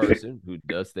tall person who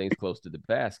does things close to the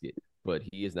basket, but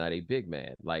he is not a big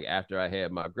man. Like after I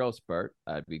had my growth spurt,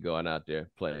 I'd be going out there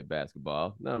playing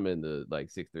basketball. Now I'm in the like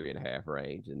 6'3.5"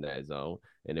 range in that zone,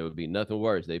 and it would be nothing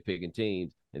worse. They picking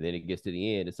teams, and then it gets to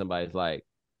the end, and somebody's like,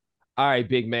 "All right,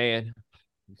 big man."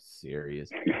 You serious?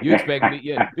 You expect me?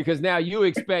 Yeah, because now you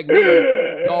expect me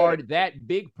to guard that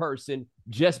big person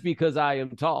just because I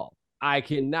am tall. I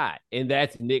cannot, and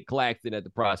that's Nick Claxton at the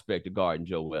prospect of guarding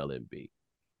Joel Embiid.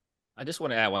 I just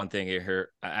want to add one thing here.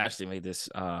 I actually made this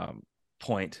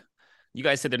point. You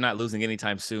guys said they're not losing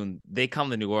anytime soon. They come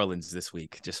to New Orleans this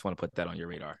week. Just want to put that on your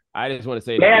radar. I just want to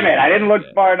say, damn it, I didn't look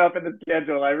far enough in the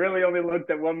schedule. I really only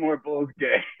looked at one more Bulls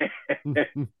game.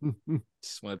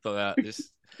 Just want to throw that.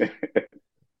 Just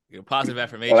positive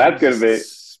affirmation. Well, that's gonna be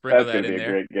sprinkle that in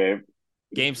there. A great game.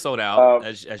 Game sold out,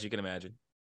 as you can imagine.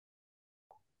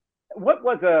 What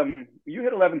was you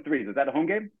hit 11 threes? Is that a home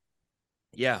game?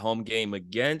 Yeah, home game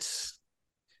against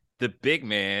the big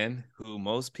man who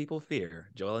most people fear,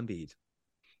 Joel Embiid.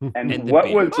 And what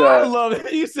was I love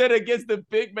it. You said against the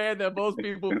big man that most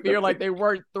people fear, like they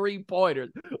weren't 3-pointers.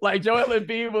 Like Joel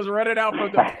Embiid was running out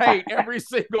from the paint every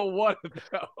single one of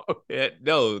them. Yeah,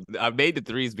 no, I made the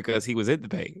threes because he was in the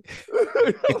paint.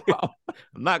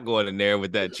 I'm not going in there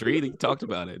with that tree. You talked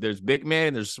about it. There's big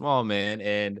man, there's small man,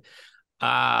 and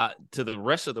to the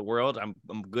rest of the world,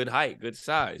 I'm good height, good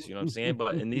size. You know what I'm saying?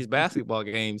 But in these basketball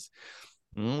games,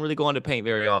 I don't really go into paint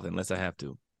very often unless I have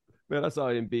to. Man, I saw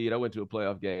Embiid. I went to a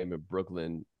playoff game in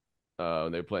Brooklyn. They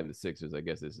were playing the Sixers. I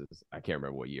guess this is, I can't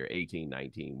remember what year, 18,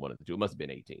 19, one of the two. It must have been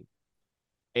 18.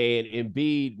 And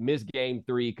Embiid missed game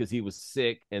 3 because he was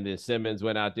sick. And then Simmons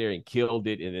went out there and killed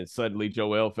it. And then suddenly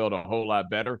Joel felt a whole lot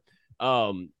better.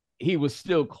 He was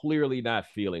still clearly not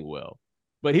feeling well.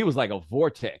 But he was like a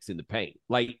vortex in the paint.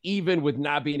 Like, even with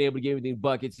not being able to get anything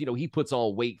buckets, he puts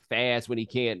on weight fast when he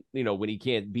can't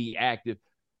be active.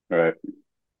 All right.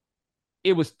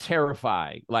 It was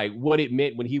terrifying, like what it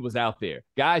meant when he was out there.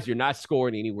 Guys, you're not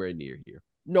scoring anywhere near here.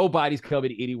 Nobody's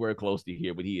coming anywhere close to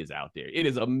here when he is out there. It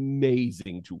is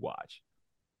amazing to watch.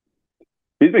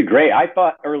 He's been great. I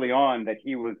thought early on that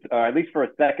he was, at least for a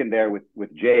second there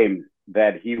with James,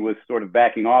 that he was sort of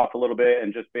backing off a little bit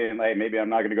and just being like, maybe I'm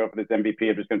not going to go for this MVP.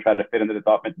 I'm just going to try to fit into this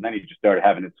offense. And then he just started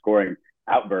having his scoring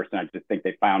outbursts. And I just think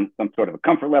they found some sort of a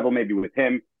comfort level, maybe with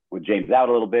him, with James out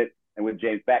a little bit, and with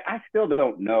James back. I still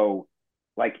don't know.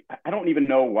 Like, I don't even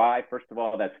know why, first of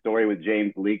all, that story with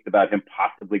James leaked about him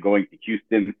possibly going to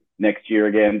Houston next year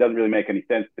again. Doesn't really make any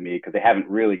sense to me because they haven't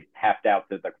really tapped out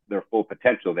their full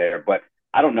potential there. But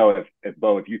I don't know if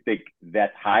Bo, if you think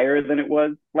that's higher than it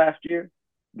was last year,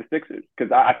 the Sixers,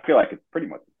 because I feel like it's pretty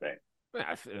much the same.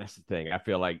 That's the thing. I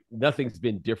feel like nothing's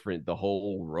been different the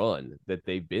whole run that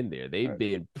they've been there. They've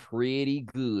been pretty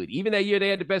good. Even that year they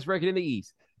had the best record in the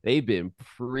East. They've been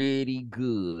pretty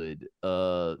good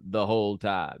the whole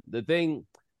time. The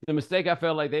mistake I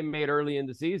felt like they made early in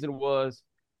the season was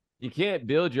you can't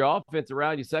build your offense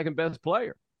around your second best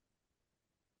player.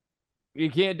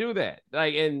 You can't do that.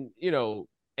 Like, and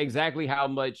exactly how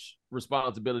much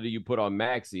responsibility you put on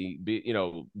Maxey,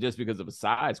 just because of a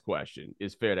size question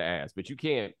is fair to ask. But you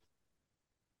can't.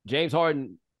 James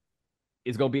Harden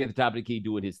is going to be at the top of the key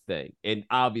doing his thing. And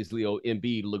obviously,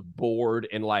 Embiid looked bored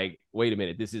and like, wait a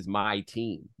minute, this is my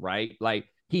team, right? Like,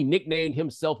 he nicknamed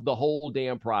himself the whole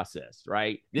damn process,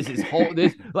 right? This is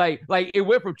like it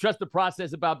went from trust the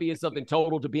process about being something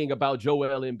total to being about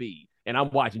Joel Embiid. And I'm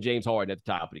watching James Harden at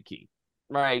the top of the key,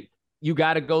 right? You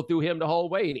got to go through him the whole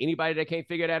way. And anybody that can't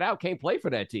figure that out can't play for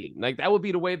that team. Like, that would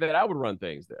be the way that I would run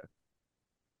things there.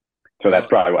 So that's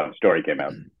probably why the story came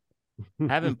out.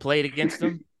 Haven't played against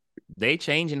them. They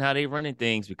changing how they running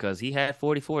things because he had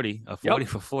 40-40, a 40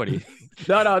 for 40.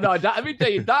 No. Let me tell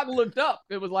you, Doc looked up.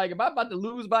 It was like, am I about to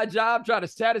lose my job trying to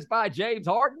satisfy James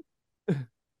Harden?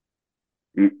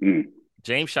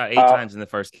 James shot 8 times in the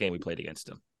first game we played against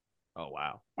him. Oh,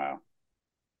 wow.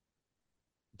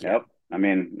 Yep. I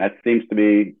mean, that seems to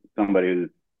be somebody who's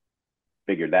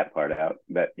figured that part out,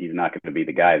 that he's not going to be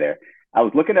the guy there. I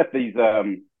was looking at these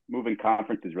moving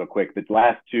conferences real quick. The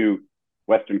last 2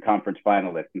 Western Conference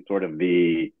finalists and sort of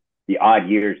the odd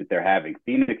years that they're having.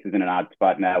 Phoenix is in an odd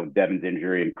spot now with Devin's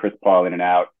injury and Chris Paul in and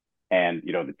out, and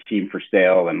the team for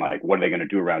sale and like what are they going to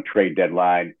do around trade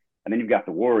deadline. And then you've got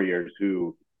the Warriors,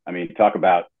 who, I mean, talk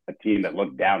about a team that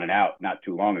looked down and out not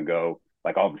too long ago,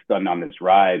 like all of a sudden on this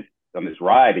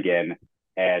ride again.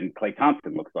 And Klay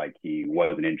Thompson looks like he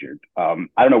wasn't injured. I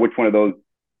don't know which one of those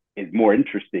is more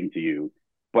interesting to you.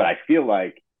 But I feel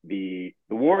like the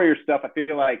Warriors stuff, I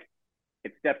feel like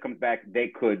if Steph comes back, they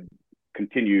could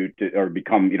continue to or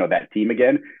become, that team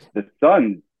again. The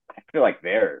Suns, I feel like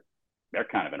they're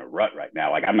kind of in a rut right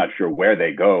now. Like I'm not sure where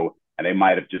they go, and they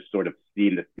might have just sort of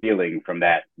seen the ceiling from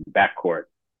that backcourt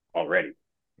already.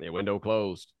 Their window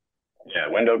closed. Yeah,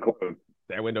 window closed.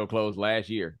 That window closed last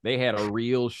year. They had a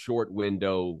real short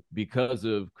window because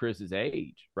of Chris's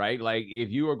age, right? Like if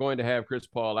you are going to have Chris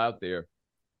Paul out there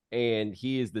and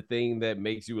he is the thing that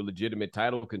makes you a legitimate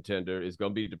title contender, is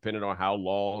going to be dependent on how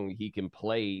long he can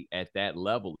play at that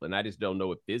level. And I just don't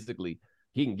know if physically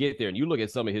he can get there. And you look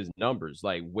at some of his numbers,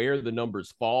 like where the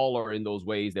numbers fall are in those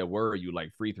ways that worry you,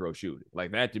 like free throw shooting.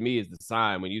 Like that to me is the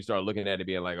sign when you start looking at it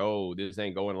being like, oh, this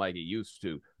ain't going like it used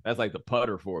to. That's like the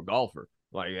putter for a golfer.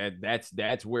 Like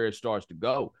that's where it starts to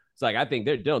go. It's like I think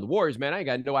they're done. The Warriors, man, I ain't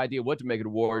got no idea what to make of the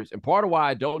Warriors. And part of why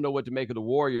I don't know what to make of the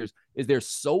Warriors is they're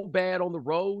so bad on the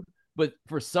road. But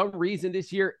for some reason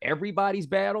this year, everybody's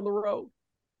bad on the road.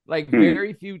 Like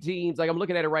very few teams. Like I'm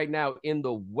looking at it right now in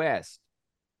the West.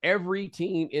 Every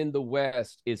team in the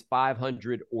West is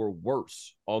 500 or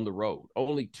worse on the road.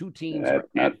 Only 2 teams are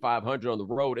at 500 on the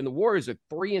road. And the Warriors are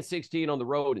 3-16 on the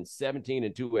road and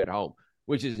 17-2 at home,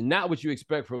 which is not what you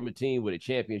expect from a team with a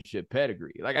championship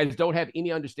pedigree. Like, I just don't have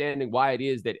any understanding why it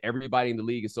is that everybody in the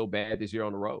league is so bad this year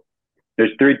on the road.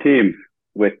 There's 3 teams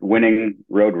with winning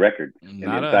road records in the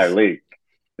entire league.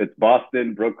 It's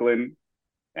Boston, Brooklyn,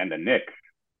 and the Knicks.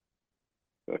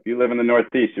 So if you live in the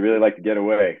Northeast, you really like to get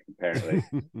away, apparently.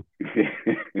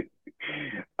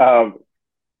 I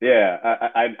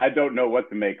don't know what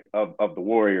to make of the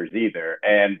Warriors either.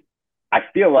 And I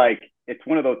feel like it's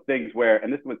one of those things where,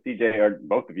 and this is what CJ or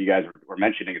both of you guys were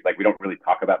mentioning, is like we don't really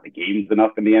talk about the games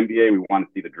enough in the NBA. We want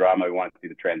to see the drama. We want to see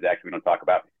the transaction. We don't talk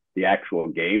about the actual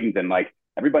games. And like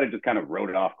everybody just kind of wrote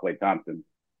it off Klay Thompson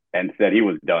and said he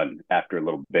was done after a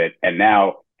little bit. And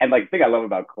now, and like the thing I love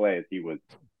about Klay is he was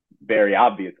very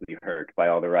obviously hurt by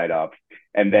all the write-offs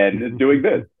and then is doing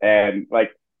this. And like,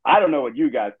 I don't know what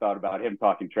you guys thought about him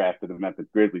talking trash to the Memphis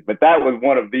Grizzlies, but that was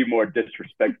one of the more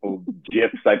disrespectful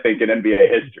gifs, I think, in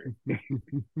NBA history.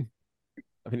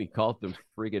 I mean, he called them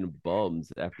friggin'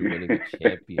 bums after winning a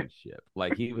championship.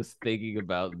 Like, he was thinking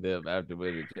about them after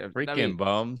winning a championship.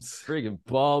 Friggin'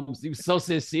 bums. He was so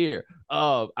sincere.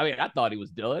 I mean, I thought he was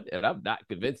done, and I'm not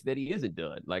convinced that he isn't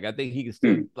done. Like, I think he can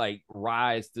still, like,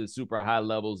 rise to super high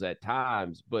levels at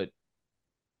times. But,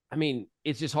 I mean,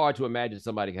 it's just hard to imagine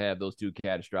somebody can have those 2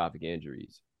 catastrophic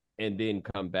injuries and then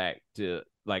come back to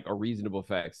like a reasonable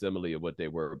facsimile of what they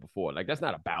were before. Like that's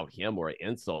not about him or an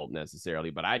insult necessarily,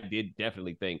 but I did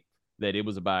definitely think that it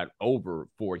was about over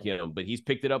for him, but he's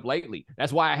picked it up lately.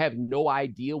 That's why I have no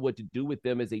idea what to do with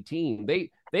them as a team.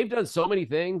 They've done so many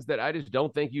things that I just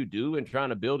don't think you do in trying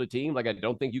to build a team. Like I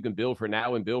don't think you can build for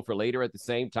now and build for later at the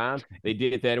same time. They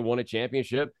did that and won a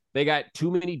championship. They got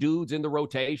too many dudes in the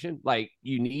rotation. Like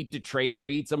you need to trade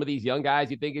some of these young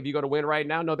guys. You think if you're going to win right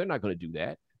now, no, they're not going to do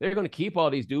that. They're going to keep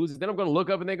all these dudes. And then I'm going to look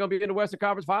up and they're going to be in the Western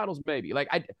Conference Finals, maybe. Like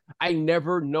I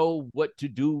never know what to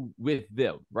do with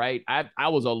them, right? I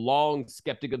was a long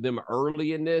skeptic of them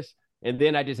early in this. And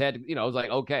then I just had to, I was like,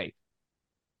 okay,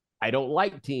 I don't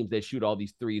like teams that shoot all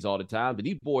these threes all the time, but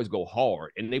these boys go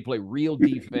hard and they play real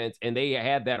defense and they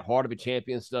have that heart of a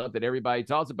champion stuff that everybody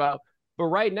talks about. But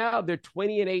right now they're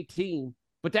 20-18,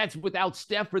 but that's without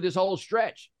Steph for this whole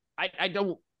stretch.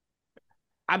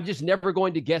 I'm just never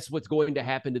going to guess what's going to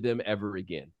happen to them ever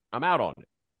again. I'm out on it.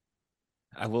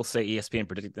 I will say ESPN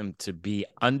predicted them to be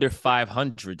under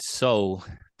 500, so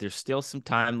there's still some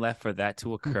time left for that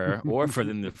to occur or for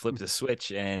them to flip the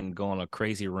switch and go on a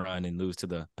crazy run and lose to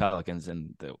the Pelicans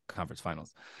in the conference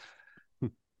finals.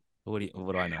 What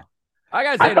do I know? I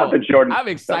gotta say, though, I'm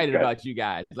excited about you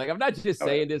guys. Like, I'm not just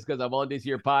saying this because I'm on this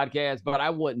here podcast, but I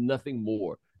want nothing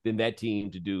more than that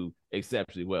team to do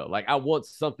exceptionally well. Like, I want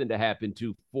something to happen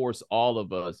to force all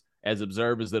of us as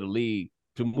observers of the league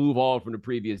to move on from the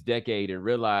previous decade and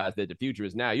realize that the future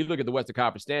is now. You look at the Western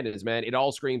Conference standings, man, it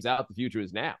all screams out the future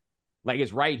is now. Like,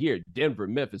 it's right here. Denver,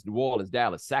 Memphis, New Orleans,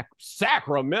 Dallas,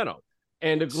 Sacramento,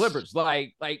 and the Clippers.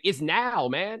 Like it's now,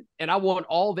 man. And I want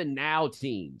all the now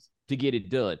teams to get it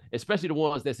done, especially the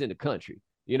ones that's in the country.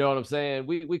 You know what I'm saying?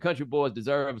 We country boys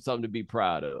deserve something to be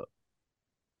proud of.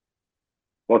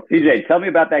 Well, CJ, tell me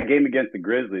about that game against the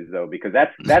Grizzlies, though, because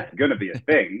that's going to be a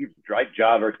thing. Right,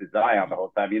 Ja versus Zion the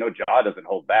whole time. Ja doesn't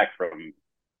hold back from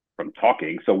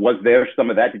talking. So was there some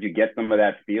of that? Did you get some of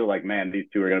that feel like, man, these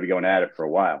two are going to be going at it for a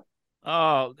while?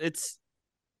 Oh, it's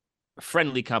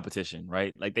friendly competition,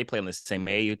 right? Like they play on the same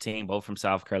AAU team, both from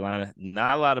South Carolina.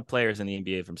 Not a lot of players in the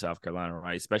NBA from South Carolina,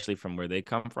 right? Especially from where they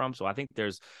come from. So I think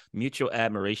there's mutual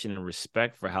admiration and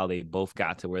respect for how they both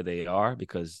got to where they are,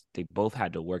 because they both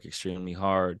had to work extremely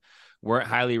hard. Weren't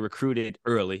highly recruited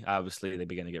early. Obviously, they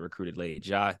began to get recruited late.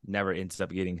 Ja never ends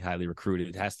up getting highly recruited.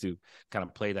 It has to kind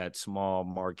of play that small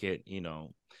market,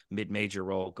 mid-major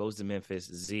role. Goes to Memphis.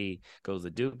 Z goes to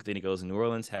Duke. Then he goes to New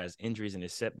Orleans, has injuries and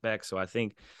his setbacks. So I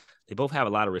think they both have a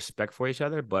lot of respect for each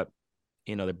other, but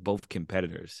they're both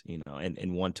competitors,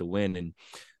 and want to win. And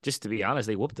just to be honest,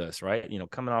 they whooped us, right?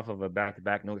 Coming off of a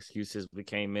back-to-back, no excuses. We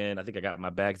came in. I think I got my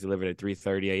bags delivered at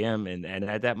 3:30 a.m. And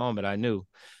at that moment, I knew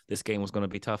this game was going to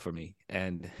be tough for me.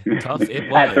 And tough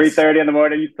it was. At 3:30 in the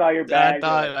morning, you saw your bag. I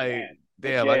thought,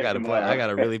 damn, I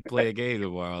gotta really play a game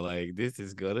tomorrow. Like, this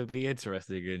is gonna be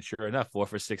interesting. And sure enough, 4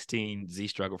 for 16. Z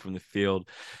struggled from the field.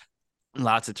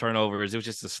 Lots of turnovers. It was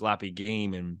just a sloppy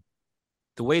game. And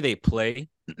the way they play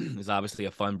is obviously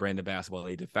a fun brand of basketball.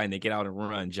 They defend, they get out and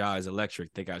run. Ja is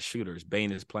electric. They got shooters.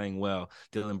 Bane is playing well.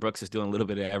 Dylan Brooks is doing a little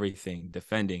bit of everything,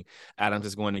 defending. Adams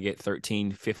is going to get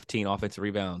 13, 15 offensive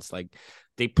rebounds. Like,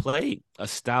 they play a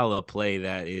style of play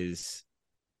that is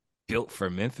built for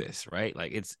Memphis, right?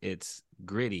 Like, it's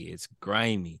gritty. It's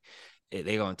grimy. They're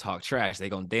going to talk trash. They're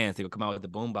going to dance. They're going to come out with the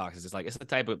boom boxes. It's the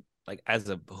type of, like, as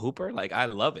a hooper, like, I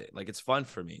love it. Like, it's fun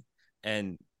for me.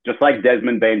 And just like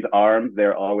Desmond Bane's arms,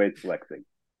 they're always flexing.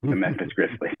 The Memphis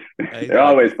Grizzlies. They're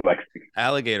always flexing.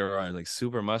 Alligator arms, like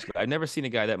super muscular. I've never seen a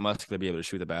guy that muscular be able to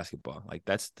shoot a basketball. Like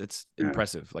that's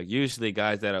impressive. Like usually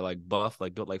guys that are like buff,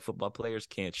 like built like football players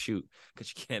can't shoot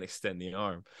because you can't extend the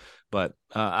arm. But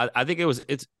I think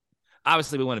it's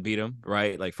obviously we want to beat them,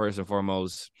 right? Like first and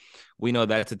foremost, we know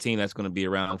that's a team that's going to be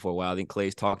around for a while. I think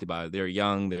Clay's talked about it. They're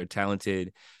young, they're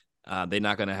talented. They're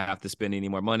not going to have to spend any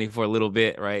more money for a little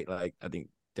bit, right? Like I think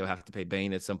they'll have to pay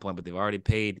Bane at some point, but they've already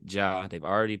paid Ja. They've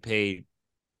already paid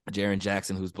Jaren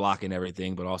Jackson, who's blocking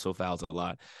everything, but also fouls a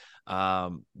lot.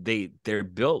 They're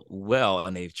built well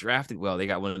and they've drafted well. They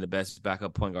got one of the best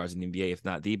backup point guards in the NBA, if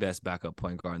not the best backup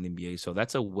point guard in the NBA. So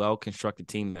that's a well-constructed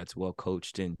team that's well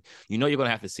coached, and you're going to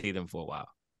have to see them for a while.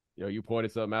 You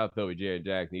pointed something out though with Jaren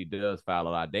Jackson. He does foul a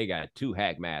lot. They got 2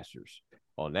 hack masters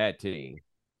on that team.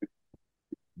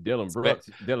 Dylan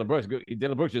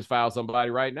Brooks just fouled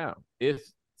somebody right now.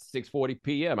 It's 6:40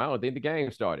 p.m. I don't think the game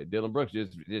started. Dylan Brooks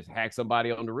just hacked somebody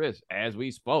on the wrist as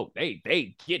we spoke.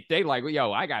 They like,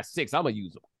 yo, I got 6. I'm gonna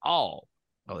use them all.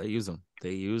 Oh, they use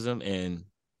them, and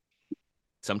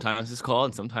sometimes it's called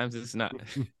and sometimes it's not.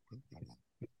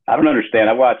 I don't understand.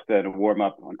 I watched the warm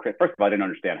up on Christmas. First of all, I didn't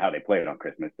understand how they played on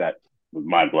Christmas. That was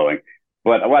mind blowing.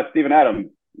 But I watched Steven Adams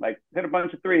hit a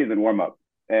bunch of threes in warm up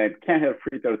and can't hit a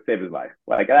free throw to save his life.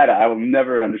 Like that, I will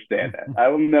never understand that.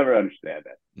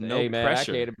 No hey, man,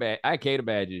 pressure. I can't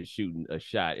imagine shooting a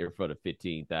shot in front of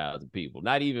 15,000 people,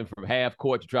 not even from half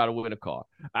court to try to win a car.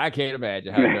 I can't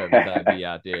imagine how nervous I'd be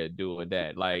out there doing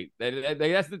that. Like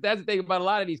that's the thing about a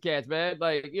lot of these cats, man.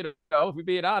 Like, if we're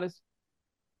being honest,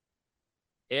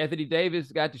 Anthony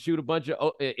Davis got to shoot a bunch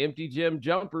of empty gym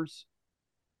jumpers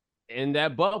in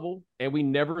that bubble, and we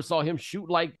never saw him shoot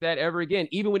like that ever again.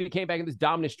 Even when he came back in this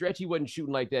dominant stretch, he wasn't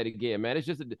shooting like that again, man. It's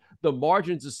just the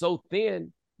margins are so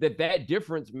thin that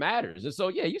difference matters. And so,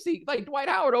 yeah, you see like Dwight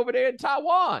Howard over there in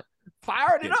Taiwan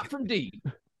firing it up from deep.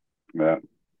 Yeah.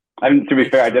 To be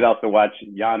fair, I did also watch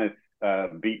Giannis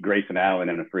beat Grayson Allen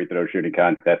in a free throw shooting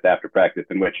contest after practice,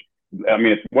 in which,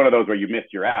 it's one of those where you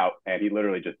missed, you're out, and he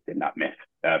literally just did not miss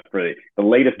for the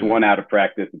latest one out of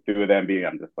practice. The 2 of them being,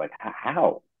 I'm just like,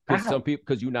 how?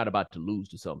 Because you're not about to lose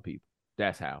to some people.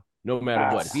 That's how. No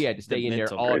matter what. If he had to stay in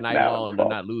there all night long and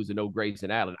not losing no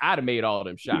Grayson Allen, I'd have made all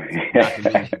them shots not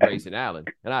to lose to Grayson Allen,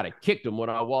 and I'd have kicked him when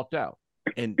I walked out.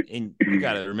 And you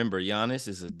got to remember, Giannis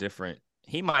is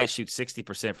he might shoot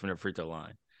 60% from the free throw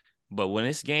line, but when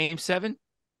it's game 7,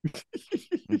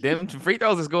 them free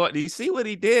throws is going. Do you see what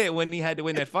he did when he had to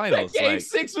win that finals? Game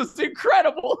 6 was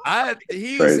incredible.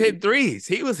 He was hitting threes.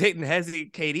 He was hitting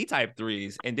Hezzy KD type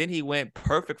threes, and then he went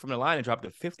perfect from the line and dropped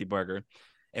a 50 burger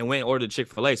and went and ordered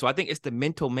Chick-fil-A. So I think it's the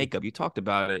mental makeup. You talked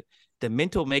about it. The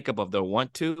mental makeup of the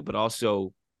want to, but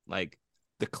also like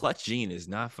the clutch gene is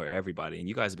not for everybody. And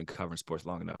you guys have been covering sports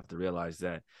long enough to realize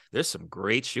that there's some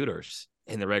great shooters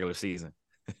in the regular season.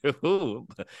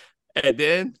 And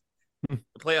then the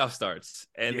playoff starts,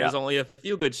 and there's only a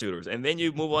few good shooters, and then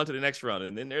you move on to the next round,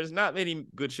 and then there's not many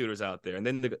good shooters out there, and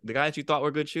then the guys you thought were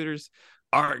good shooters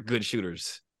aren't good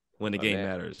shooters when the game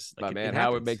matters. Like, my man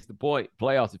Howard makes the point.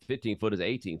 Playoffs at 15-footer,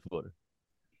 18-footer.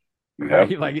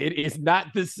 Right? Like it's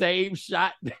not the same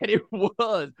shot that it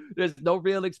was. There's no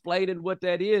real explaining what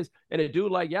that is. And a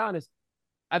dude like Giannis,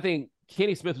 I think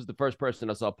Kenny Smith was the first person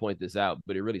I saw point this out,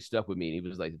 but it really stuck with me. And he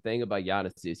was like, the thing about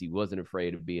Giannis is he wasn't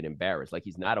afraid of being embarrassed. Like,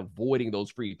 he's not avoiding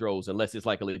those free throws unless it's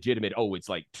like a legitimate, oh, it's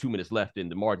like 2 minutes left and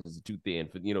the margins are too thin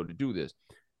for, to do this.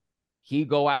 He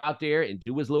go out there and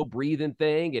do his little breathing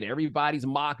thing, and everybody's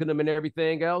mocking him and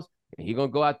everything else. And he's going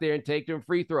to go out there and take them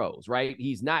free throws, right?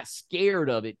 He's not scared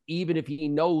of it, even if he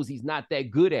knows he's not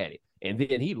that good at it. And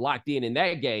then he locked in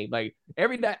that game. Like,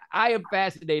 every day, I am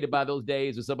fascinated by those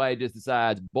days when somebody just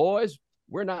decides, boys,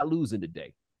 we're not losing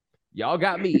today. Y'all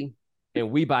got me, and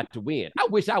we about to win. I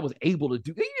wish I was able to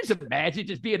do. Can you just imagine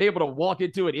just being able to walk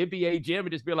into an NBA gym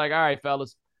and just be like, all right,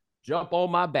 fellas, jump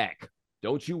on my back.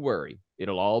 Don't you worry.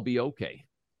 It'll all be okay.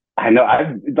 I know.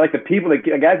 I like the people that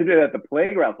guys who do that at the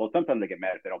playground. So sometimes they get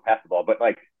mad if they don't pass the ball, but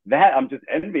like that, I'm just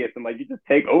envious. And like, you just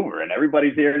take over, and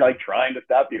everybody's here like trying to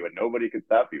stop you, and nobody can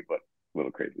stop you. But a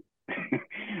little crazy.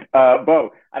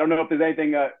 Bo, I don't know if there's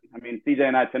anything. CJ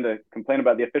and I tend to complain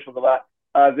about the officials a lot.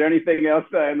 Is there anything else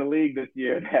in the league this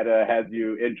year that has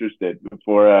you interested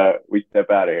before we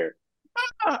step out of here?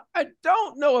 I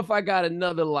don't know if I got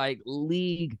another like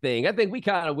league thing. I think we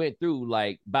kind of went through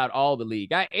like about all the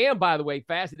league. I am, by the way,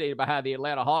 fascinated by how the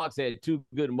Atlanta Hawks had 2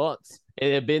 good months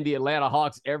and have been the Atlanta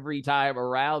Hawks every time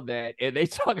around that. And they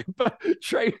talking about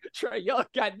Trae Young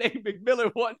got Nate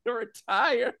McMillan wanting to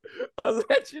retire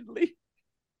allegedly.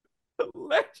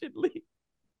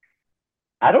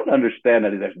 I don't understand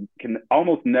that there can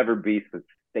almost never be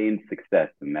sustained success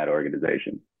in that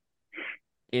organization.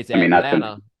 It's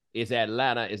Atlanta. It's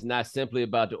Atlanta. It's not simply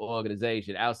about the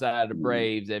organization. Outside of the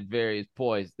Braves at various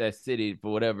points, that city,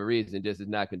 for whatever reason, just is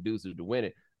not conducive to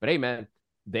winning. But hey, man,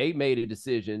 they made a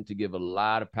decision to give a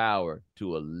lot of power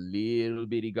to a little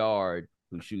bitty guard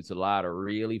who shoots a lot of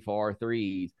really far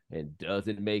threes and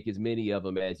doesn't make as many of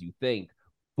them as you think,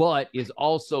 but is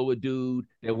also a dude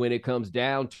that when it comes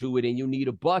down to it and you need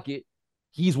a bucket,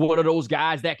 he's one of those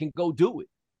guys that can go do it.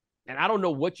 And I don't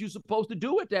know what you're supposed to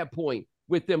do at that point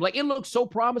with them. Like, it looked so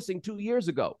promising 2 years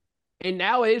ago, and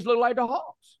now it look like the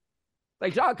Hawks.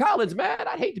 Like, John Collins, man,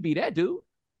 I'd hate to be that dude.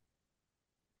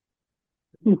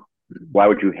 Why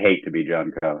would you hate to be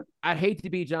John Collins? I'd hate to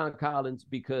be John Collins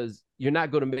because you're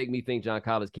not going to make me think John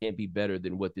Collins can't be better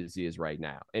than what this is right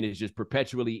now. And it's just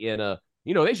perpetually in a,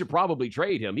 they should probably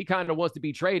trade him. He kind of wants to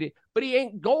be traded, but he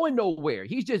ain't going nowhere.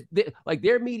 He's just like,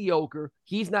 they're mediocre.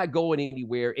 He's not going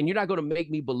anywhere. And you're not going to make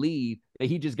me believe that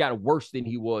he just got worse than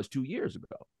he was 2 years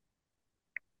ago.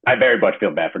 I very much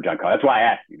feel bad for John Collins. That's why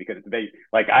I asked you, because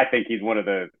I think he's one of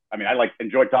the, I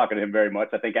enjoyed talking to him very much.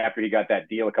 I think after he got that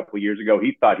deal a couple of years ago,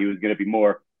 he thought he was going to be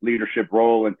more leadership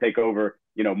role and take over,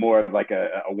 more of like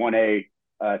a 1A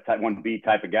type 1B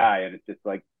type of guy. And it's just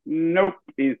like, nope,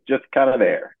 he's just kind of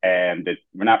there. And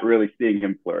we're not really seeing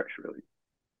him flourish, really.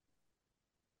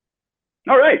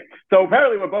 All right. So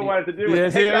apparently what Bo wanted to do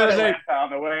was take out on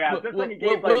the way out. Just like he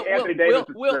gave Anthony Davis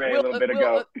a little bit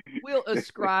ago. We'll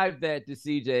ascribe that to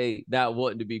CJ not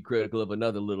wanting to be critical of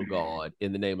another little guard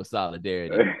in the name of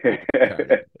solidarity.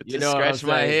 Scratch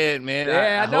my head, man.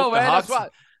 Yeah, I know, man. That's why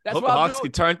the Hawks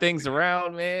can turn things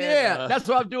around, man. Yeah, that's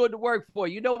what I'm doing the work for.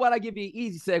 You know what? I give you an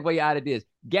easy segue out of this.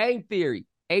 Game Theory,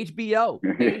 HBO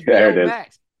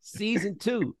Max, Season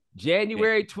 2,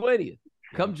 January 20th.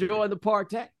 Come join the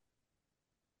party.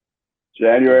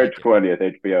 January 20th,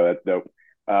 HBO. That's dope.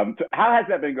 So how has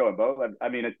that been going, Bo?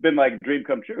 It's been like dream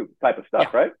come true type of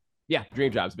stuff, right? Yeah,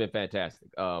 dream job. It's been fantastic.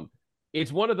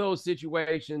 It's one of those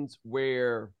situations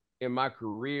where in my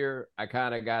career, I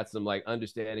kind of got some like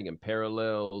understanding and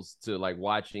parallels to like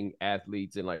watching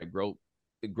athletes in like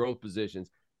growth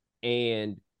positions.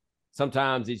 And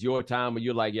sometimes it's your time where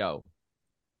you're like, yo,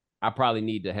 I probably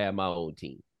need to have my own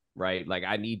team, right? Like,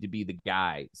 I need to be the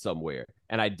guy somewhere.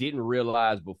 And I didn't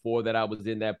realize before that I was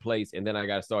in that place. And then I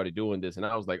got started doing this, and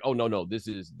I was like, oh, no, this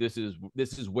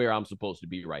is where I'm supposed to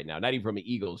be right now. Not even from an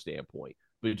ego standpoint,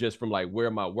 but just from like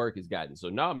where my work has gotten. So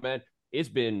no, man, it's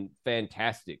been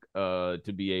fantastic to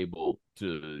be able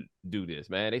to do this,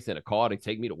 man. They sent a car to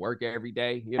take me to work every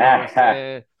day. You know what I'm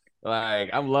saying? Like,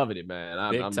 I'm loving it, man.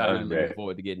 I'm really looking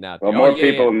forward to getting out there. Well, more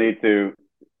people need to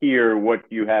hear what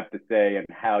you have to say and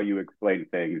how you explain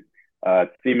things,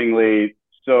 seemingly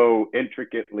so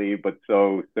intricately, but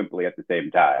so simply at the same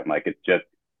time. Like, it's just,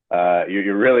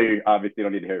 you really obviously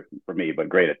don't need to hear from me, but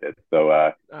great at this.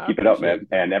 So keep it up, man.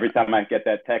 And every time I get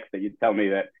that text that you tell me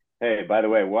that, hey, by the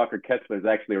way, Walker Kessler is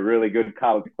actually a really good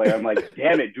college player, I'm like,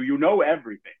 damn it, do you know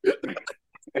everything?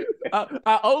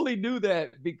 I only knew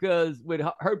that because when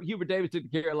Hubert Davis took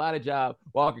the Carolina job,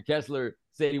 Walker Kessler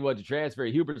said he wanted to transfer.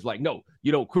 Hubert's like, no,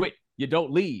 you don't quit. you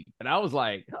don't leave. And I was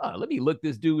like, let me look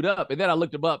this dude up. And then I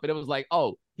looked him up, and it was like,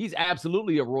 oh, he's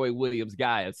absolutely a Roy Williams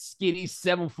guy, a skinny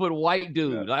 7-foot white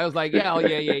dude. Yeah. I was like,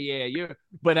 yeah.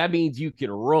 But that means you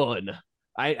can run.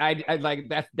 I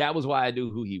like that was why I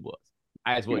knew who he was.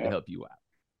 I just wanted to help you out.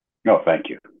 No, thank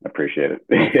you. I appreciate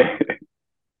it.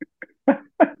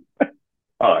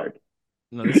 Hard.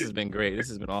 No, this has been great. This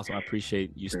has been awesome. I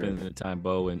appreciate you spending the time,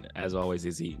 Bo. And as always,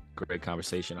 Izzy, great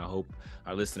conversation. I hope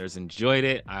our listeners enjoyed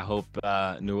it. I hope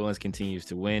New Orleans continues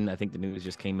to win. I think the news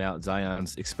just came out.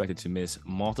 Zion's expected to miss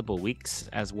multiple weeks,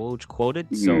 as Woj quoted.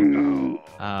 So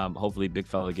hopefully Big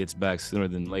Fella gets back sooner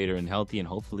than later and healthy. And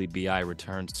hopefully B.I.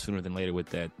 returns sooner than later with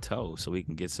that toe so we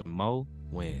can get some more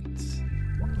wins.